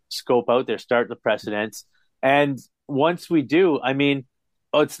and then scope out there, start the precedents. And once we do,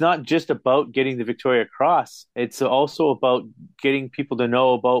 it's not just about getting the Victoria Cross. It's also about getting people to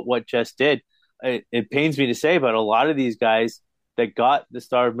know about what Jess did. It pains me to say, but a lot of these guys that got the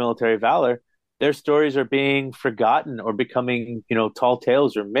Star of Military Valor, their stories are being forgotten or becoming, tall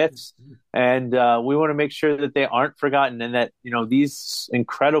tales or myths. And we want to make sure that they aren't forgotten, and that, these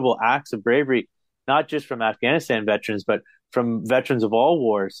incredible acts of bravery, not just from Afghanistan veterans, but from veterans of all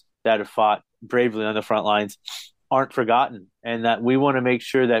wars that have fought bravely on the front lines, aren't forgotten. And that we want to make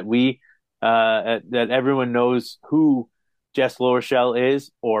sure that that everyone knows who Jess Lowershell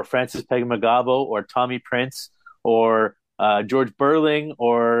is, or Francis Pegmagabo, or Tommy Prince, or George Burling,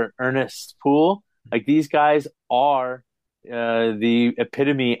 or Ernest Poole. Like, these guys are the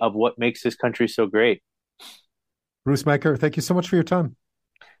epitome of what makes this country so great. Bruce Maker, thank you so much for your time.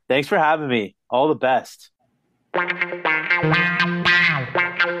 Thanks for having me. All the best.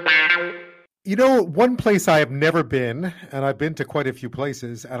 One place I have never been, and I've been to quite a few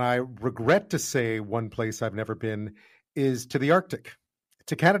places, and I regret to say one place I've never been, is to the Arctic,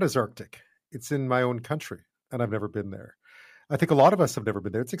 to Canada's Arctic. It's in my own country, and I've never been there. I think a lot of us have never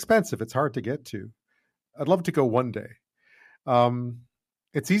been there. It's expensive. It's hard to get to. I'd love to go one day.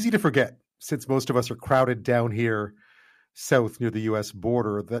 It's easy to forget, since most of us are crowded down here south near the U.S.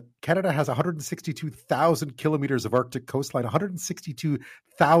 border, that Canada has 162,000 kilometers of Arctic coastline,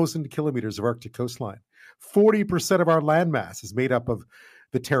 162,000 kilometers of Arctic coastline. 40% of our landmass is made up of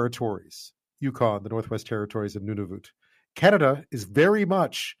the territories, Yukon, the Northwest Territories, and Nunavut. Canada is very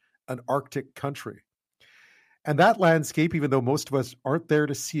much an Arctic country. And that landscape, even though most of us aren't there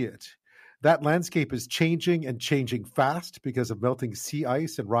to see it, that landscape is changing and changing fast because of melting sea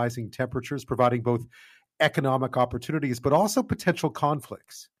ice and rising temperatures, providing both economic opportunities, but also potential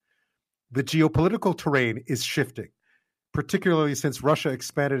conflicts. The geopolitical terrain is shifting, particularly since Russia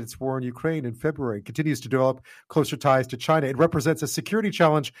expanded its war in Ukraine in February and continues to develop closer ties to China. It represents a security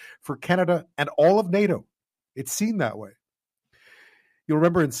challenge for Canada and all of NATO. It's seen that way. You'll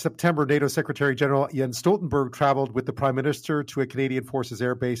remember in September, NATO Secretary General Jens Stoltenberg traveled with the Prime Minister to a Canadian Forces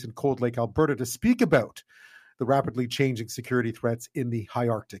Air Base in Cold Lake, Alberta, to speak about the rapidly changing security threats in the high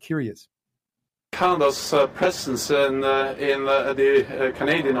Arctic. Here he is. Canada's presence in the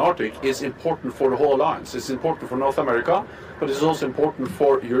Canadian Arctic is important for the whole alliance. It's important for North America, but it's also important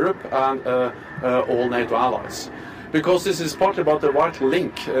for Europe and all NATO allies. Because this is partly about the vital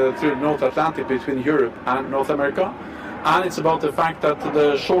link through the North Atlantic between Europe and North America. And it's about the fact that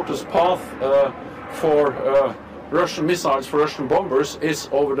the shortest path for Russian missiles, for Russian bombers, is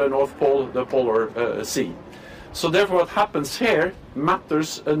over the North Pole, the Polar Sea. So therefore what happens here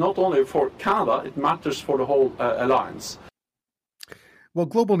matters not only for Canada, it matters for the whole alliance. Well,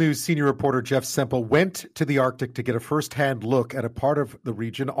 Global News senior reporter Jeff Semple went to the Arctic to get a first-hand look at a part of the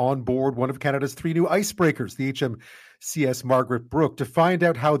region on board one of Canada's 3 new icebreakers, the HMCS Margaret Brooke, to find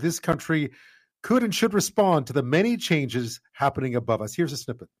out how this country could and should respond to the many changes happening above us. Here's a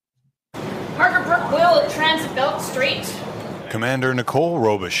snippet. Margaret Brooke will transit Belt Strait. Commander Nicole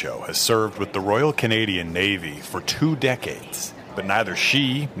Robichaud has served with the Royal Canadian Navy for 2 decades, but neither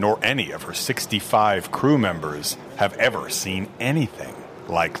she nor any of her 65 crew members have ever seen anything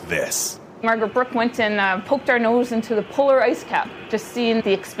like this. Margaret Brooke went and poked our nose into the polar ice cap, just seeing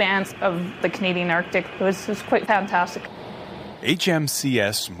the expanse of the Canadian Arctic. It was quite fantastic.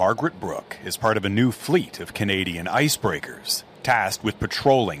 HMCS Margaret Brooke is part of a new fleet of Canadian icebreakers, tasked with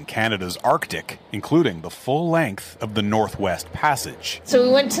patrolling Canada's Arctic, including the full length of the Northwest Passage. So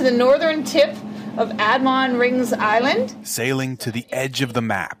we went to the northern tip of Admon Rings Island. Sailing to the edge of the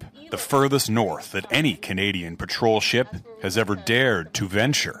map, the furthest north that any Canadian patrol ship has ever dared to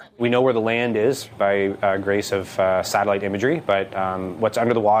venture. We know where the land is by grace of satellite imagery, but what's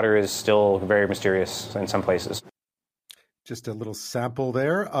under the water is still very mysterious in some places. Just a little sample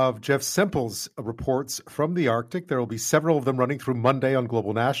there of Jeff Semple's reports from the Arctic. There will be several of them running through Monday on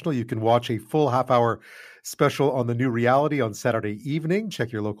Global National. You can watch a full half-hour special on the new reality on Saturday evening.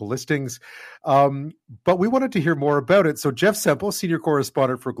 Check your local listings. But we wanted to hear more about it. So Jeff Semple, senior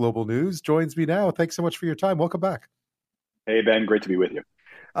correspondent for Global News, joins me now. Thanks so much for your time. Welcome back. Hey, Ben. Great to be with you.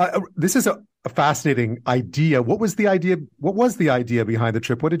 This is a fascinating idea. What was the idea behind the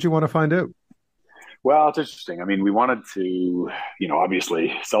trip? What did you want to find out? Well, it's interesting. I mean, we wanted to,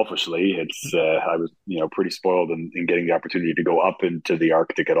 obviously, selfishly, I was, pretty spoiled in getting the opportunity to go up into the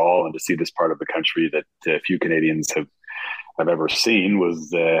Arctic at all and to see this part of the country that few Canadians have ever seen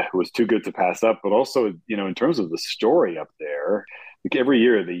was too good to pass up. But also, in terms of the story up there, like every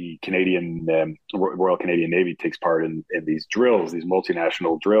year the Canadian Royal Canadian Navy takes part in these drills, these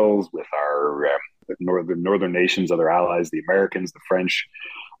multinational drills with our northern nations, other allies, the Americans, the French,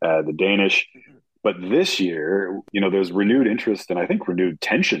 the Danish. But this year, there's renewed interest and I think renewed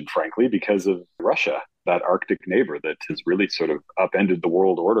tension, frankly, because of Russia, that Arctic neighbor that has really sort of upended the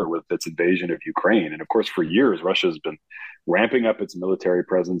world order with its invasion of Ukraine. And of course, for years, Russia has been ramping up its military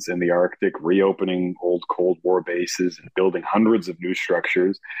presence in the Arctic, reopening old Cold War bases and building hundreds of new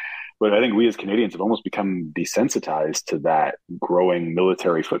structures. But I think we as Canadians have almost become desensitized to that growing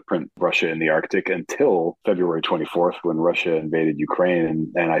military footprint of Russia in the Arctic until February 24th, when Russia invaded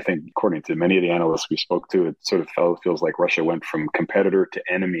Ukraine. And I think, according to many of the analysts we spoke to, it sort of feels like Russia went from competitor to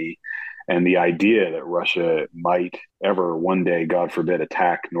enemy. And the idea that Russia might ever one day, God forbid,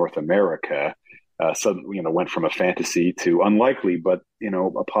 attack North America suddenly, went from a fantasy to unlikely, but,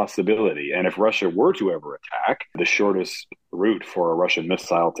 a possibility. And if Russia were to ever attack, the shortest route for a Russian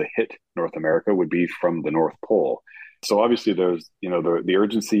missile to hit North America would be from the North Pole. So obviously there's, the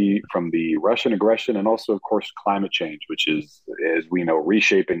urgency from the Russian aggression and also, of course, climate change, which is, as we know,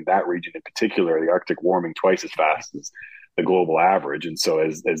 reshaping that region in particular, the Arctic warming twice as fast as the global average. And so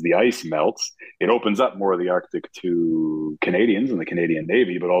as the ice melts, it opens up more of the Arctic to Canadians and the Canadian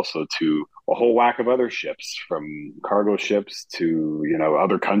Navy, but also to a whole whack of other ships, from cargo ships to,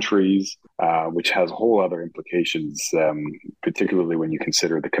 other countries, which has whole other implications, particularly when you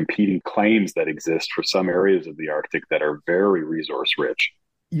consider the competing claims that exist for some areas of the Arctic that are very resource rich.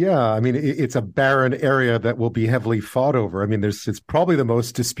 Yeah, I mean, it's a barren area that will be heavily fought over. I mean, it's probably the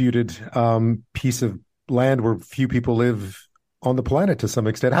most disputed piece of land where few people live on the planet to some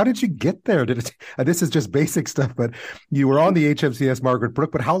extent. How did you get there? This is just basic stuff, but you were on the HMCS Margaret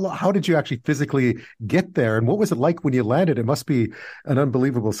Brooke, but how did you actually physically get there? And what was it like when you landed? It must be an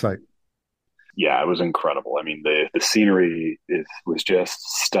unbelievable sight. Yeah, it was incredible. I mean, the scenery was just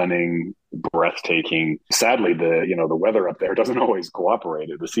stunning, breathtaking. Sadly, the weather up there doesn't always cooperate.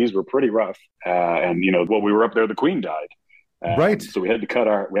 The seas were pretty rough, and while we were up there, the Queen died. Right. So we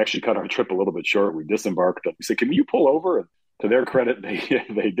actually cut our trip a little bit short. We disembarked. We said, "Can you pull over?" And to their credit,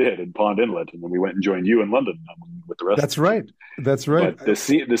 they did in Pond Inlet, and then we went and joined you in London with the rest. That's right. That's right. But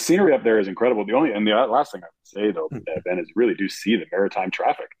the scenery up there is incredible. The last thing I would say though, Ben, is really do see the maritime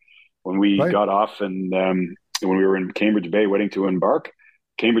traffic. When we got off and when we were in Cambridge Bay waiting to embark,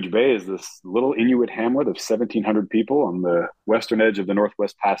 Cambridge Bay is this little Inuit hamlet of 1,700 people on the western edge of the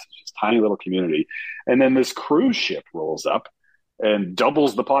Northwest Passage, this tiny little community. And then this cruise ship rolls up and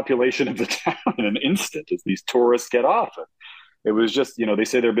doubles the population of the town in an instant as these tourists get off. And it was just, they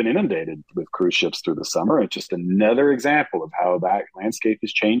say they've been inundated with cruise ships through the summer. It's just another example of how that landscape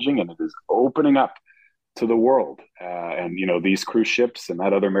is changing, and it is opening up to the world. And these cruise ships and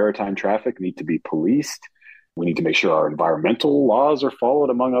that other maritime traffic need to be policed. We need to make sure our environmental laws are followed,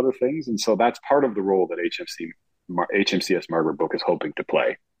 among other things. And so that's part of the role that HMCS Margaret Brooke is hoping to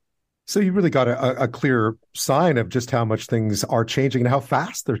play. So you really got a clear sign of just how much things are changing and how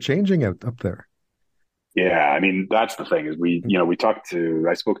fast they're changing up there. Yeah, I mean, that's the thing is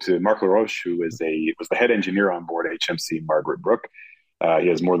I spoke to Marc LaRoche, who was the head engineer on board HMC Margaret Brooke. He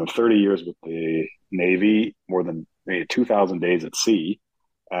has more than 30 years with the Navy, more than 2,000 days at sea.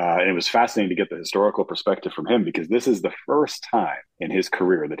 And it was fascinating to get the historical perspective from him, because this is the first time in his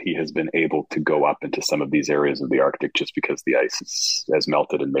career that he has been able to go up into some of these areas of the Arctic, just because the ice has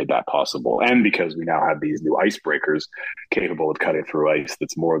melted and made that possible. And because we now have these new icebreakers capable of cutting through ice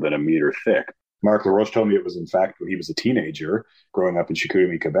that's more than a meter thick. Marc LaRoche told me it was, in fact, when he was a teenager growing up in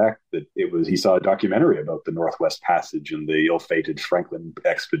Chicoutimi, Quebec, that he saw a documentary about the Northwest Passage and the ill-fated Franklin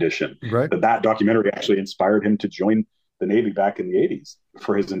expedition. Right. That documentary actually inspired him to join the Navy back in the 80s.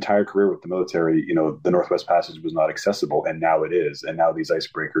 For his entire career with the military, the Northwest Passage was not accessible, and now it is. And now these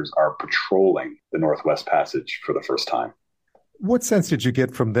icebreakers are patrolling the Northwest Passage for the first time. What sense did you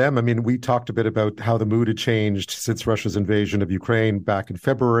get from them? I mean, we talked a bit about how the mood had changed since Russia's invasion of Ukraine back in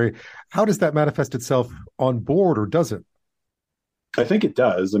February. How does that manifest itself on board, or does it? I think it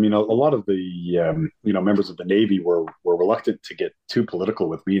does. I mean, a lot of the members of the Navy were reluctant to get too political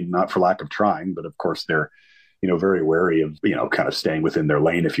with me, not for lack of trying, but of course they're very wary of kind of staying within their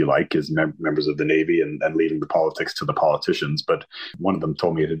lane, if you like, as members of the Navy, and leaving the politics to the politicians. But one of them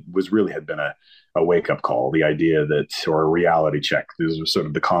told me it had been a wake-up call, the idea that, or a reality check. These are sort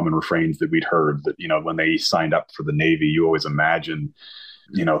of the common refrains that we'd heard, that when they signed up for the Navy, you always imagine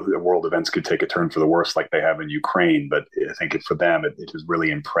world events could take a turn for the worse, like they have in Ukraine. But I think for them, it has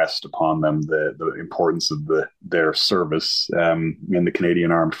really impressed upon them the importance of their service in the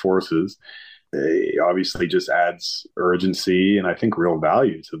Canadian Armed Forces. It obviously just adds urgency and I think real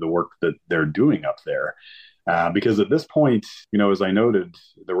value to the work that they're doing up there. Because at this point, as I noted,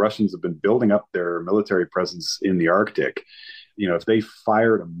 the Russians have been building up their military presence in the Arctic. If they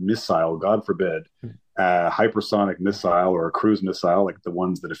fired a missile, God forbid, a hypersonic missile or a cruise missile, like the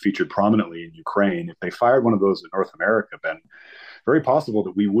ones that have featured prominently in Ukraine, if they fired one of those in North America, then very possible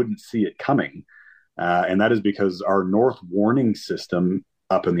that we wouldn't see it coming. And that is because our North Warning System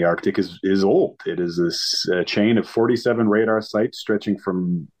up in the Arctic is old. It is this chain of 47 radar sites stretching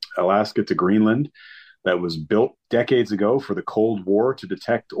from Alaska to Greenland that was built decades ago for the Cold War to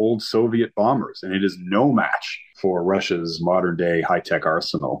detect old Soviet bombers. And it is no match for Russia's modern day high-tech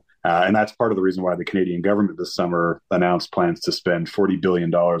arsenal. And that's part of the reason why the Canadian government this summer announced plans to spend $40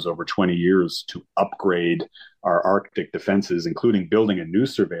 billion over 20 years to upgrade our Arctic defenses, including building a new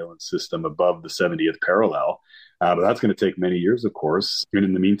surveillance system above the 70th parallel. But that's going to take many years, of course. And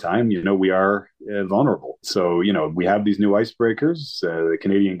in the meantime, we are vulnerable. So, we have these new icebreakers. The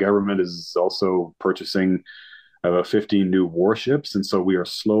Canadian government is also purchasing about 15 new warships. And so we are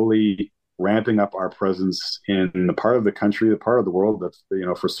slowly ramping up our presence in the part of the country, the part of the world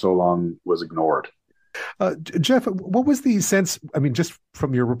that, for so long was ignored. Jeff, what was the sense, just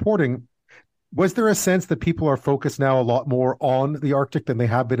from your reporting, was there a sense that people are focused now a lot more on the Arctic than they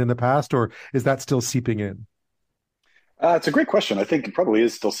have been in the past, or is that still seeping in? It's a great question. I think it probably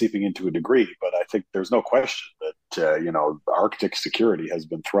is still seeping into a degree, but I think there's no question that, Arctic security has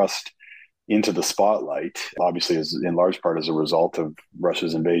been thrust into the spotlight, obviously as in large part as a result of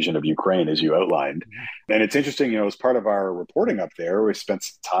Russia's invasion of Ukraine, as you outlined. And it's interesting, as part of our reporting up there, we spent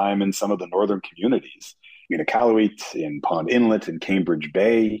some time in some of the northern communities, Iqaluit, in Pond Inlet, in Cambridge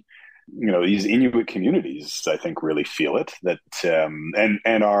Bay. These Inuit communities, I think, really feel it, that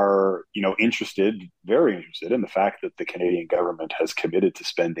and are very interested in the fact that the Canadian government has committed to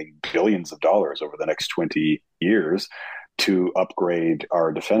spending billions of dollars over the next 20 years to upgrade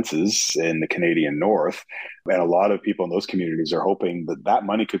our defenses in the Canadian North. And a lot of people in those communities are hoping that that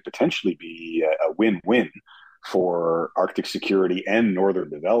money could potentially be a win-win for Arctic security and northern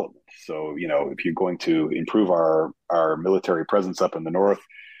development. So, if you're going to improve our military presence up in the north,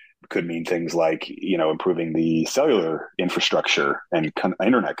 it could mean things like, improving the cellular infrastructure and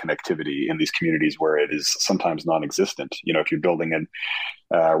internet connectivity in these communities where it is sometimes non-existent. If you're building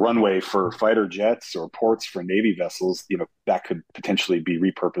a runway for fighter jets or ports for Navy vessels, that could potentially be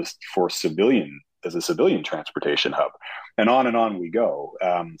repurposed for as a civilian transportation hub, and on we go.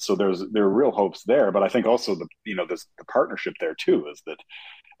 So there are real hopes there, but I think also there's the partnership there too, is that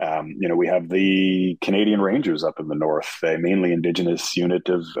we have the Canadian Rangers up in the north, a mainly Indigenous unit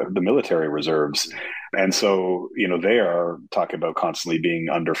of the military reserves, and so they are talking about constantly being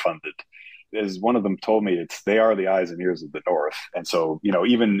underfunded. As one of them told me, they are the eyes and ears of the North. And so,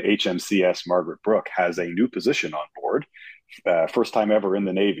 even HMCS Margaret Brooke has a new position on board, first time ever in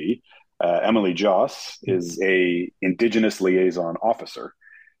the Navy. Emily Joss is a Indigenous liaison officer.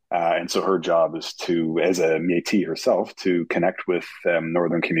 And so her job is as a Métis herself, to connect with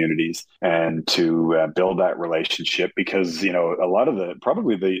northern communities and to build that relationship, because, a lot of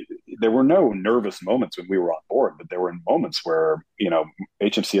there were no nervous moments when we were on board, but there were moments where,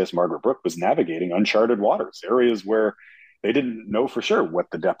 HMCS Margaret Brooke was navigating uncharted waters, areas where they didn't know for sure what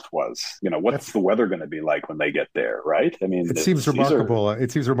the depth was. What's the weather going to be like when they get there, right? I mean, it seems remarkable.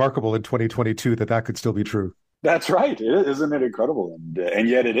 It seems remarkable in 2022 that could still be true. That's right. Isn't it incredible? And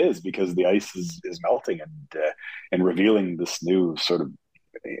yet it is, because the ice is melting and revealing this new sort of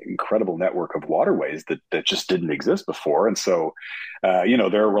incredible network of waterways that just didn't exist before. And so,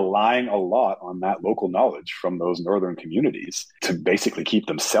 they're relying a lot on that local knowledge from those northern communities to basically keep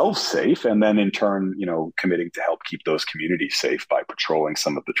themselves safe. And then in turn, committing to help keep those communities safe by patrolling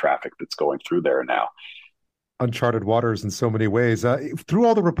some of the traffic that's going through there now. Uncharted waters in so many ways. Through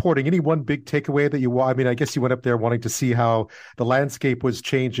all the reporting, any one big takeaway that I guess you went up there wanting to see how the landscape was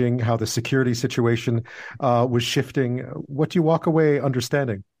changing, how the security situation was shifting. What do you walk away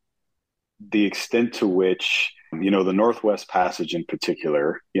understanding? The extent to which, the Northwest Passage in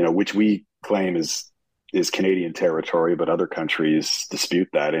particular, which we claim is Canadian territory, but other countries dispute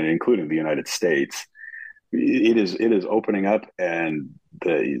that, and including the United States. It is opening up, and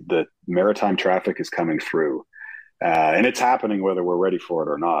the maritime traffic is coming through. And it's happening whether we're ready for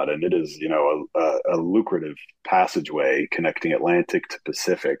it or not. And it is, a lucrative passageway connecting Atlantic to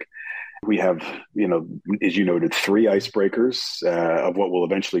Pacific. We have, as you noted, 3 icebreakers of what will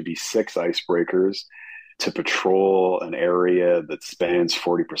eventually be 6 icebreakers to patrol an area that spans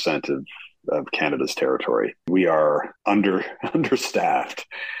 40% of Canada's territory. We are understaffed.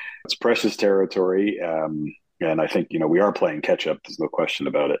 It's precious territory. And I think, we are playing catch up. There's no question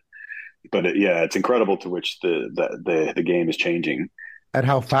about it. But it's incredible to which the game is changing. And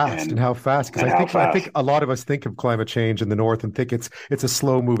how fast, because I think a lot of us think of climate change in the North and think it's a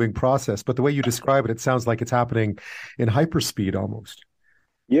slow moving process. But the way you describe it sounds like it's happening in hyperspeed almost.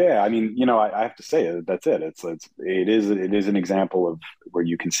 Yeah, I mean, I have to say that's it. It is an example of where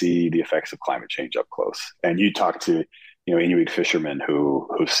you can see the effects of climate change up close. And you talk to Inuit fishermen who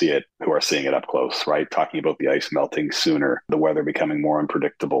see it, who are seeing it up close, right? Talking about the ice melting sooner, the weather becoming more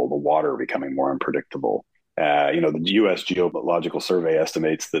unpredictable, the water becoming more unpredictable. The U.S. Geological Survey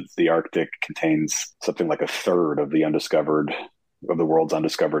estimates that the Arctic contains something like a third of the world's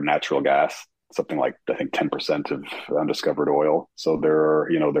undiscovered natural gas, something like, I think, 10% of undiscovered oil. So there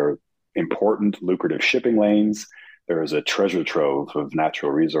are important, lucrative shipping lanes. There is a treasure trove of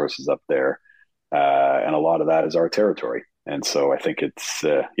natural resources up there. And a lot of that is our territory. And so I think it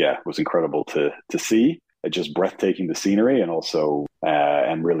was incredible to see. It's just breathtaking, the scenery, and also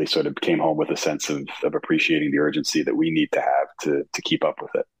and really sort of came home with a sense of appreciating the urgency that we need to have to keep up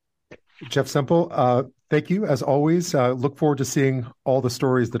with it. Jeff Semple, thank you as always. Look forward to seeing all the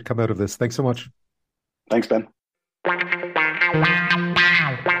stories that come out of this. Thanks so much. Thanks, Ben.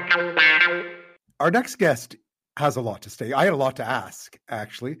 Our next guest has a lot to say. I had a lot to ask,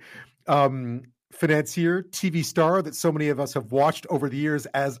 actually. Financier, TV star that so many of us have watched over the years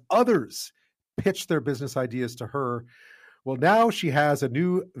as others pitch their business ideas to her. Well, now she has a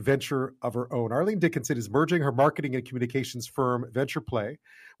new venture of her own. Arlene Dickinson is merging her marketing and communications firm, Venture Play,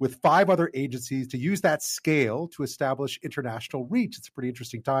 with 5 other agencies to use that scale to establish international reach. It's a pretty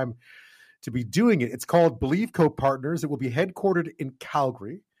interesting time to be doing it. It's called Believe Co-Partners. It will be headquartered in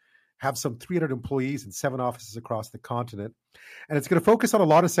Calgary, have some 300 employees and 7 offices across the continent. And it's going to focus on a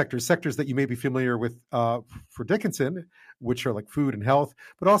lot of sectors that you may be familiar with for Dickinson, which are like food and health,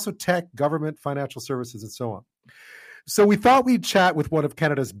 but also tech, government, financial services, and so on. So we thought we'd chat with one of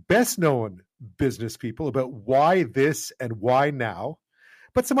Canada's best-known business people about why this and why now,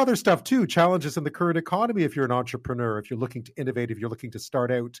 but some other stuff too, challenges in the current economy if you're an entrepreneur, if you're looking to innovate, if you're looking to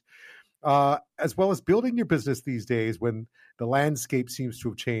start out, as well as building your business these days when the landscape seems to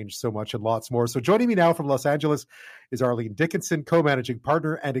have changed so much and lots more. So joining me now from Los Angeles is Arlene Dickinson, co-managing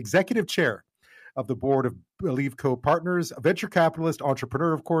partner and executive chair of the board of Believe Co-Partners, a venture capitalist,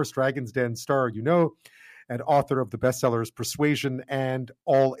 entrepreneur, of course, Dragon's Den star, and author of the bestsellers Persuasion and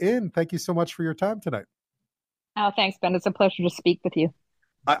All In. Thank you so much for your time tonight. Oh, thanks, Ben. It's a pleasure to speak with you.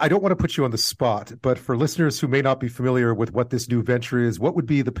 I don't want to put you on the spot, but for listeners who may not be familiar with what this new venture is, what would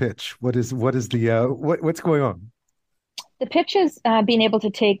be the pitch? What's going on? The pitch is being able to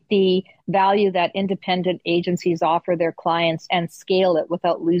take the value that independent agencies offer their clients and scale it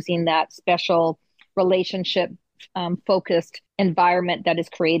without losing that special relationship focused environment that is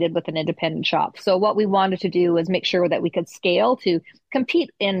created with an independent shop. So what we wanted to do was make sure that we could scale to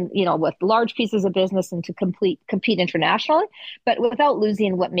compete with large pieces of business and to compete internationally, but without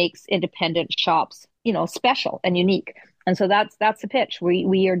losing what makes independent shops, special and unique. And so that's the pitch.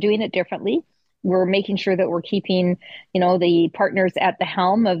 We are doing it differently. We're making sure that we're keeping, the partners at the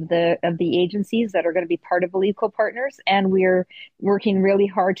helm of the agencies that are going to be part of Believe Co-Partners, and we're working really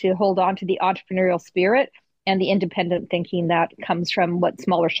hard to hold on to the entrepreneurial spirit and the independent thinking that comes from what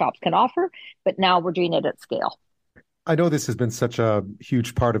smaller shops can offer. But now we're doing it at scale. I know this has been such a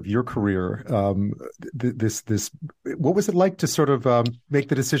huge part of your career. What was it like to sort of make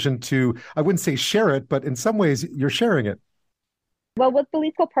the decision to, I wouldn't say share it, but in some ways you're sharing it? Well, with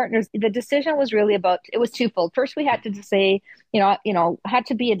Believe Co-Partners, the decision was really it was twofold. First, we had to say, had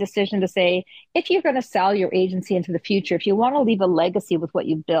to be a decision to say, if you're going to sell your agency into the future, if you want to leave a legacy with what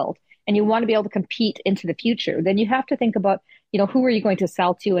you've built, and you want to be able to compete into the future, then you have to think about, who are you going to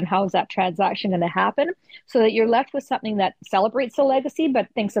sell to and how is that transaction going to happen so that you're left with something that celebrates the legacy but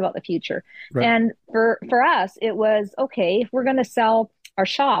thinks about the future. Right. And for us, it was, okay, if we're going to sell our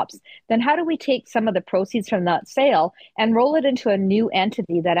shops, then how do we take some of the proceeds from that sale and roll it into a new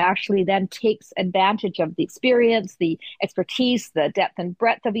entity that actually then takes advantage of the experience, the expertise, the depth and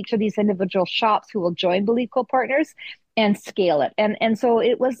breadth of each of these individual shops who will join Believe Co-Partners and scale it. And so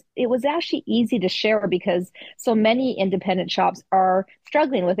it was actually easy to share because so many independent shops are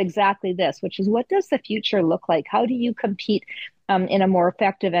struggling with exactly this, which is, what does the future look like? How do you compete in a more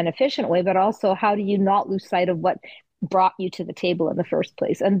effective and efficient way, but also how do you not lose sight of what brought you to the table in the first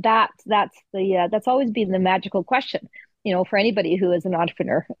place? And that's always been the magical question, for anybody who is an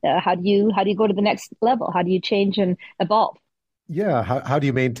entrepreneur. How do you go to the next level? How do you change and evolve? Yeah. How do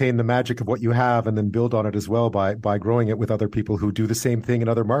you maintain the magic of what you have and then build on it as well by growing it with other people who do the same thing in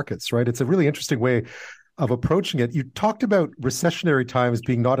other markets, right? It's a really interesting way of approaching it. You talked about recessionary times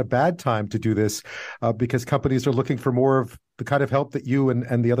being not a bad time to do this because companies are looking for more of the kind of help that you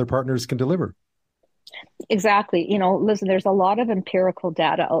and the other partners can deliver. Exactly. Listen, there's a lot of empirical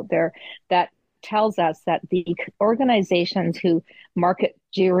data out there that tells us that the organizations who market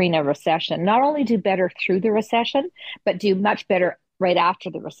during a recession not only do better through the recession, but do much better right after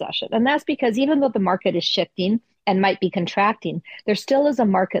the recession. And that's because even though the market is shifting and might be contracting, there still is a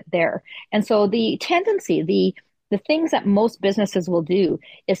market there. And so the tendency, the things that most businesses will do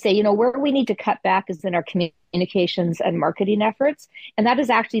is say, where we need to cut back is in our communications and marketing efforts. And that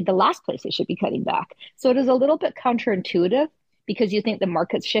is actually the last place they should be cutting back. So it is a little bit counterintuitive because you think the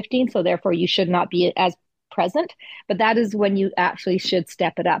market's shifting, so therefore you should not be as present. But that is when you actually should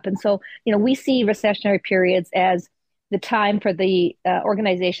step it up. And so, we see recessionary periods as the time for the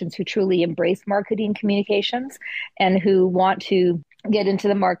organizations who truly embrace marketing communications and who want to get into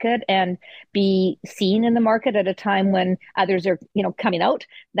the market and be seen in the market at a time when others are, coming out.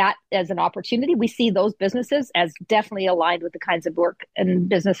 That as an opportunity, we see those businesses as definitely aligned with the kinds of work and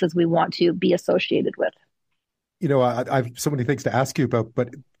businesses we want to be associated with. I've so many things to ask you about, but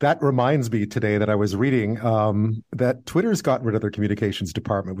that reminds me today that I was reading that Twitter's gotten rid of their communications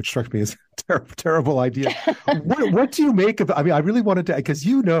department, which struck me as a terrible idea. What do you make of? I really wanted to, because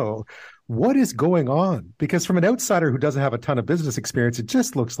what is going on? Because from an outsider who doesn't have a ton of business experience, it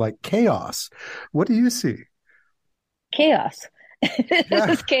just looks like chaos. What do you see? Chaos. This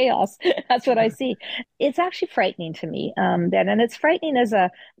is chaos. That's what I see. It's actually frightening to me, Ben, and it's frightening as a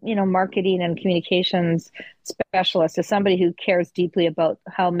marketing and communications specialist, as somebody who cares deeply about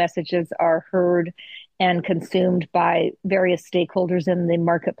how messages are heard and consumed by various stakeholders in the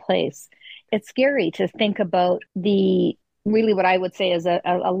marketplace. It's scary to think about really what I would say is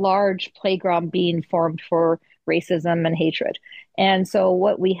a large playground being formed for racism and hatred. And so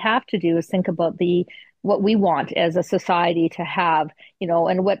what we have to do is think about what we want as a society to have,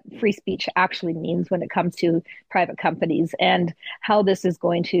 and what free speech actually means when it comes to private companies, and how this is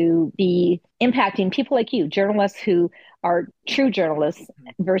going to be impacting people like you, journalists who are true journalists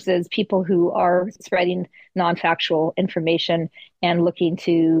versus people who are spreading non-factual information and looking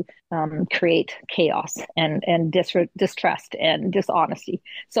to create chaos and distrust and dishonesty.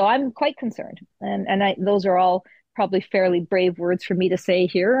 So I'm quite concerned. And those are all probably fairly brave words for me to say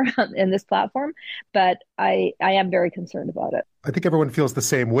here in this platform, but I am very concerned about it. I think everyone feels the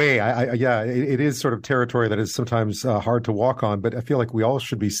same way. It is sort of territory that is sometimes hard to walk on, but I feel like we all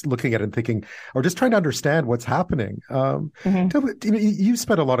should be looking at it and thinking, or just trying to understand what's happening. You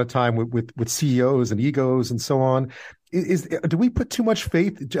spent a lot of time with CEOs and egos and so on. Do we put too much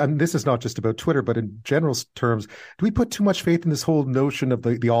faith? And this is not just about Twitter, but in general terms, do we put too much faith in this whole notion of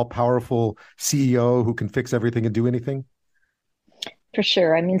the all-powerful CEO who can fix everything and do anything? For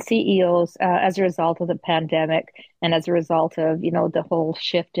sure. I mean, CEOs, as a result of the pandemic and as a result of, the whole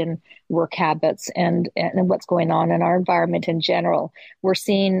shift in work habits and what's going on in our environment in general, we're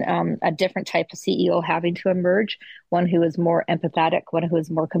seeing a different type of CEO having to emerge, one who is more empathetic, one who is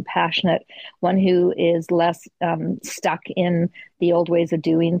more compassionate, one who is less stuck in the old ways of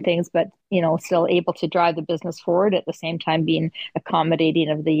doing things, but, still able to drive the business forward at the same time being accommodating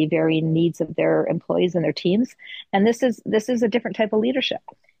of the varying needs of their employees and their teams. And this is a different type of leadership.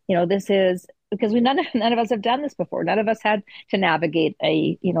 This is because none of us have done this before. None of us had to navigate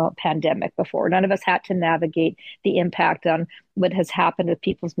a pandemic before. None of us had to navigate the impact on what has happened with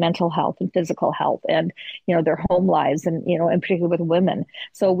people's mental health and physical health and their home lives and in particular with women.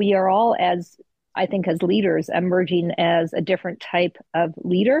 So we are all, as leaders, emerging as a different type of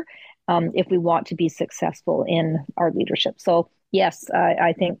leader if we want to be successful in our leadership. So yes,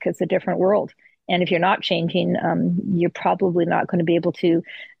 I think it's a different world. And if you're not changing, you're probably not going to be able to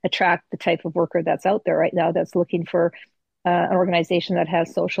attract the type of worker that's out there right now that's looking for an organization that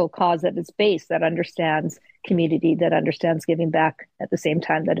has social cause at its base, that understands community, that understands giving back at the same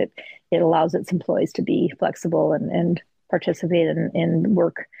time that it allows its employees to be flexible and participate in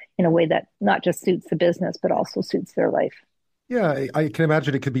work in a way that not just suits the business, but also suits their life. Yeah, I can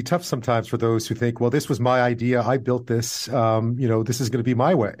imagine it could be tough sometimes for those who think, well, this was my idea. I built this. This is going to be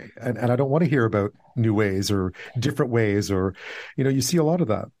my way. And I don't want to hear about new ways or different ways or, you see a lot of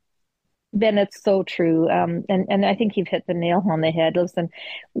that. Ben, it's so true. And I think you've hit the nail on the head. Listen,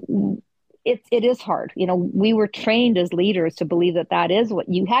 it is hard. We were trained as leaders to believe that is what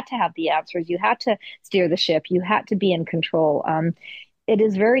you had to have the answers. You had to steer the ship. You had to be in control. It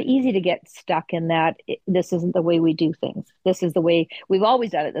is very easy to get stuck in that this isn't the way we do things. This is the way we've always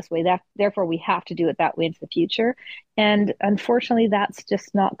done it this way. Therefore, we have to do it that way into the future. And unfortunately, that's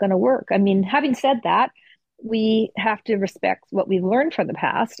just not going to work. I mean, having said that, we have to respect what we've learned from the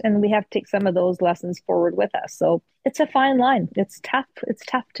past, and we have to take some of those lessons forward with us. So it's a fine line. It's tough. It's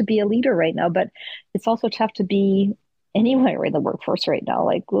tough to be a leader right now, but it's also tough to be anywhere in the workforce right now.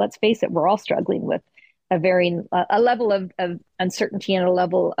 Like, let's face it, we're all struggling with a level of uncertainty and a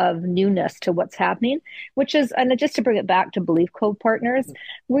level of newness to what's happening, which is, and just to bring it back to Belief Code Partners,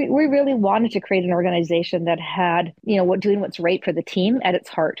 we really wanted to create an organization that had, doing what's right for the team at its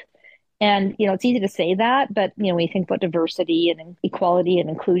heart. And, it's easy to say that, but, when you think about diversity and equality and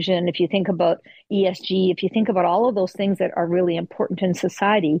inclusion, if you think about ESG, if you think about all of those things that are really important in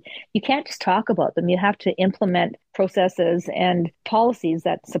society, you can't just talk about them. You have to implement processes and policies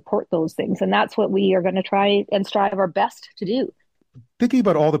that support those things. And that's what we are going to try and strive our best to do. Thinking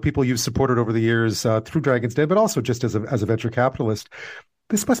about all the people you've supported over the years through Dragon's Den, but also just as a venture capitalist,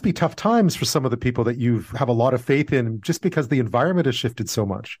 this must be tough times for some of the people that you have a lot of faith in just because the environment has shifted so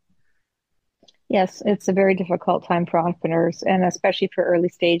much. Yes, it's a very difficult time for entrepreneurs, and especially for early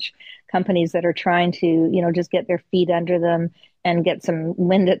stage companies that are trying to, just get their feet under them and get some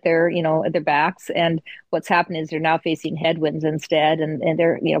wind at their backs. And what's happened is they're now facing headwinds instead, and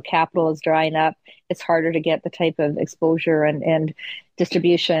their, capital is drying up. It's harder to get the type of exposure and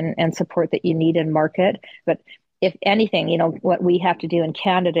distribution and support that you need in market. But if anything, what we have to do in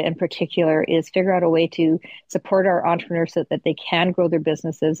Canada in particular is figure out a way to support our entrepreneurs so that they can grow their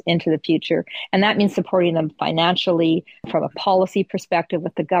businesses into the future. And that means supporting them financially, from a policy perspective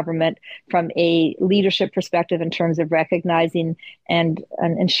with the government, from a leadership perspective in terms of recognizing and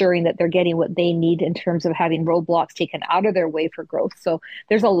ensuring that they're getting what they need in terms of having roadblocks taken out of their way for growth. So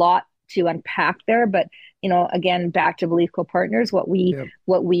there's a lot to unpack there, but again, back to Believe Co-Partners, what we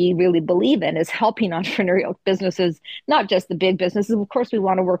really believe in is helping entrepreneurial businesses, not just the big businesses. Of course, we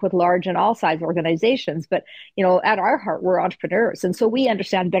want to work with large and all size organizations, but at our heart, we're entrepreneurs, and so we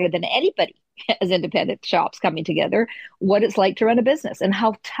understand better than anybody as independent shops coming together what it's like to run a business and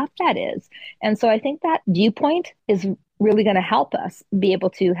how tough that is. And so I think that viewpoint is really going to help us be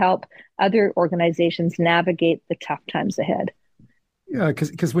able to help other organizations navigate the tough times ahead. Yeah,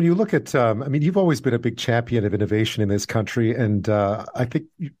 because when you look at, you've always been a big champion of innovation in this country. And I think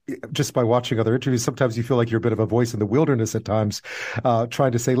just by watching other interviews, sometimes you feel like you're a bit of a voice in the wilderness at times,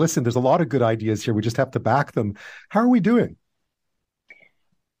 trying to say, listen, there's a lot of good ideas here. We just have to back them. How are we doing?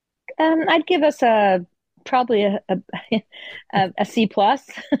 I'd give us probably a C+.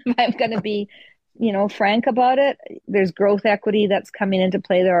 I'm going to be frank about it. There's growth equity that's coming into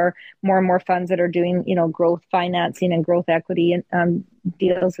play. There are more and more funds that are doing, growth financing and growth equity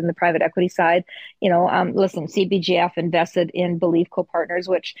deals in the private equity side. Listen, CBGF invested in Believe Co-Partners,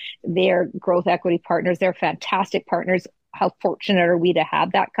 which they're growth equity partners. They're fantastic partners. How fortunate are we to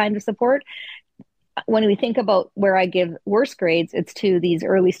have that kind of support? When we think about where I give worse grades, it's to these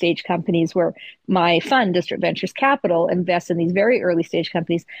early stage companies where my fund, District Ventures Capital, invests in these very early stage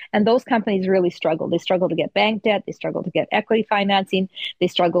companies. And those companies really struggle. They struggle to get bank debt. They struggle to get equity financing. They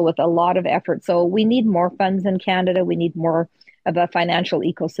struggle with a lot of effort. So we need more funds in Canada. We need more of a financial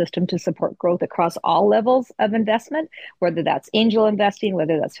ecosystem to support growth across all levels of investment, whether that's angel investing,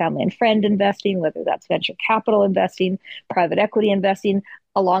 whether that's family and friend investing, whether that's venture capital investing, private equity investing.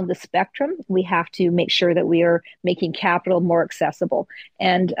 Along the spectrum, we have to make sure that we are making capital more accessible.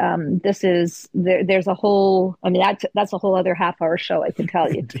 And there's a whole, that's a whole other half-hour show, I can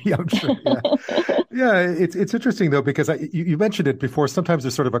tell you. Yeah, I'm sure. Yeah, it's interesting though, because you mentioned it before. Sometimes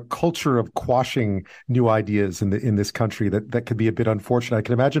there's sort of a culture of quashing new ideas in this country that can be a bit unfortunate. I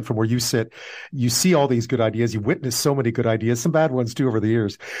can imagine from where you sit, you see all these good ideas. You witness so many good ideas, some bad ones too over the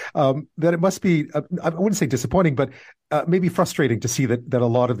years. That it must be, I wouldn't say disappointing, but maybe frustrating to see that a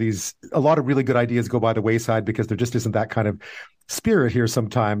lot of really good ideas go by the wayside because there just isn't that kind of spirit here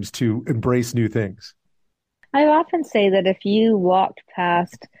sometimes to embrace new things. I often say that if you walked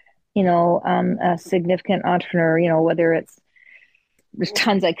past, a significant entrepreneur, whether there's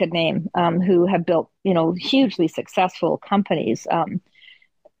tons I could name, who have built, hugely successful companies.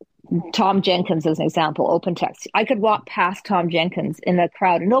 Tom Jenkins is an example, OpenText. I could walk past Tom Jenkins in a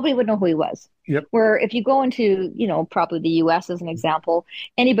crowd and nobody would know who he was. Yep. Where if you go into, probably the US as an example,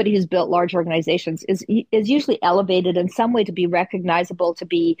 anybody who's built large organizations is usually elevated in some way to be recognizable,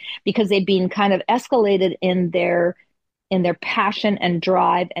 because they've been kind of escalated in their passion and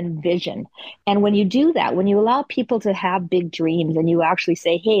drive and vision. And when you do that, when you allow people to have big dreams and you actually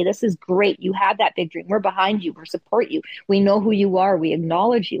say, hey, this is great. You have that big dream. We're behind you. We support you. We know who you are. We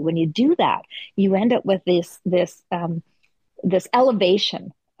acknowledge you. When you do that, you end up with this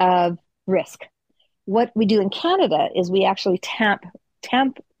elevation of risk. What we do in Canada is we actually tamp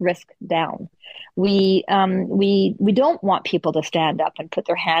risk down. We don't want people to stand up and put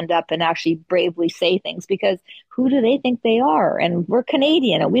their hand up and actually bravely say things, because who do they think they are? And we're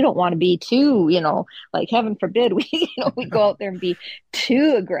Canadian and we don't want to be too, like heaven forbid we go out there and be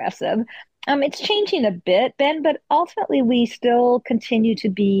too aggressive. It's changing a bit, Ben, but ultimately we still continue to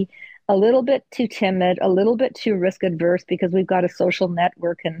be a little bit too timid, a little bit too risk adverse, because we've got a social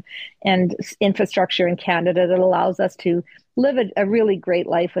network and infrastructure in Canada that allows us to live a really great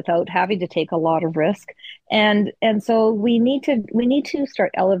life without having to take a lot of risk. And so we need to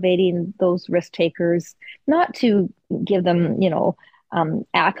start elevating those risk takers, not to give them,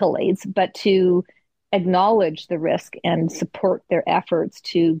 accolades, but to acknowledge the risk and support their efforts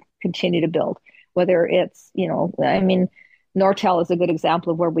to continue to build. Whether it's, Nortel is a good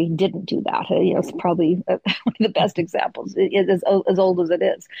example of where we didn't do that. It's probably one of the best examples. It is as old as it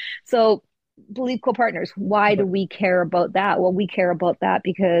is. So Believe Co-Partners, why do we care about that? Well, we care about that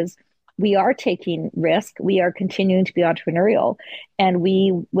because we are taking risk. We are continuing to be entrepreneurial, and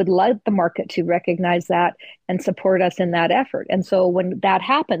we would like the market to recognize that and support us in that effort. And so when that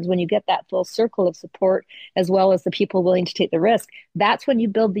happens, when you get that full circle of support, as well as the people willing to take the risk, that's when you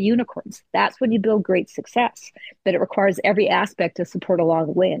build the unicorns. That's when you build great success. But it requires every aspect of support along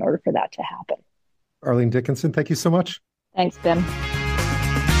the way in order for that to happen. Arlene Dickinson, thank you so much. Thanks, Ben.